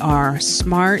because they are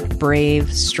smart,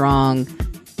 brave, strong.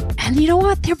 And you know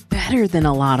what? They're better than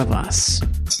a lot of us.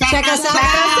 Check us out.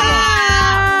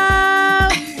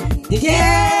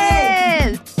 Yeah.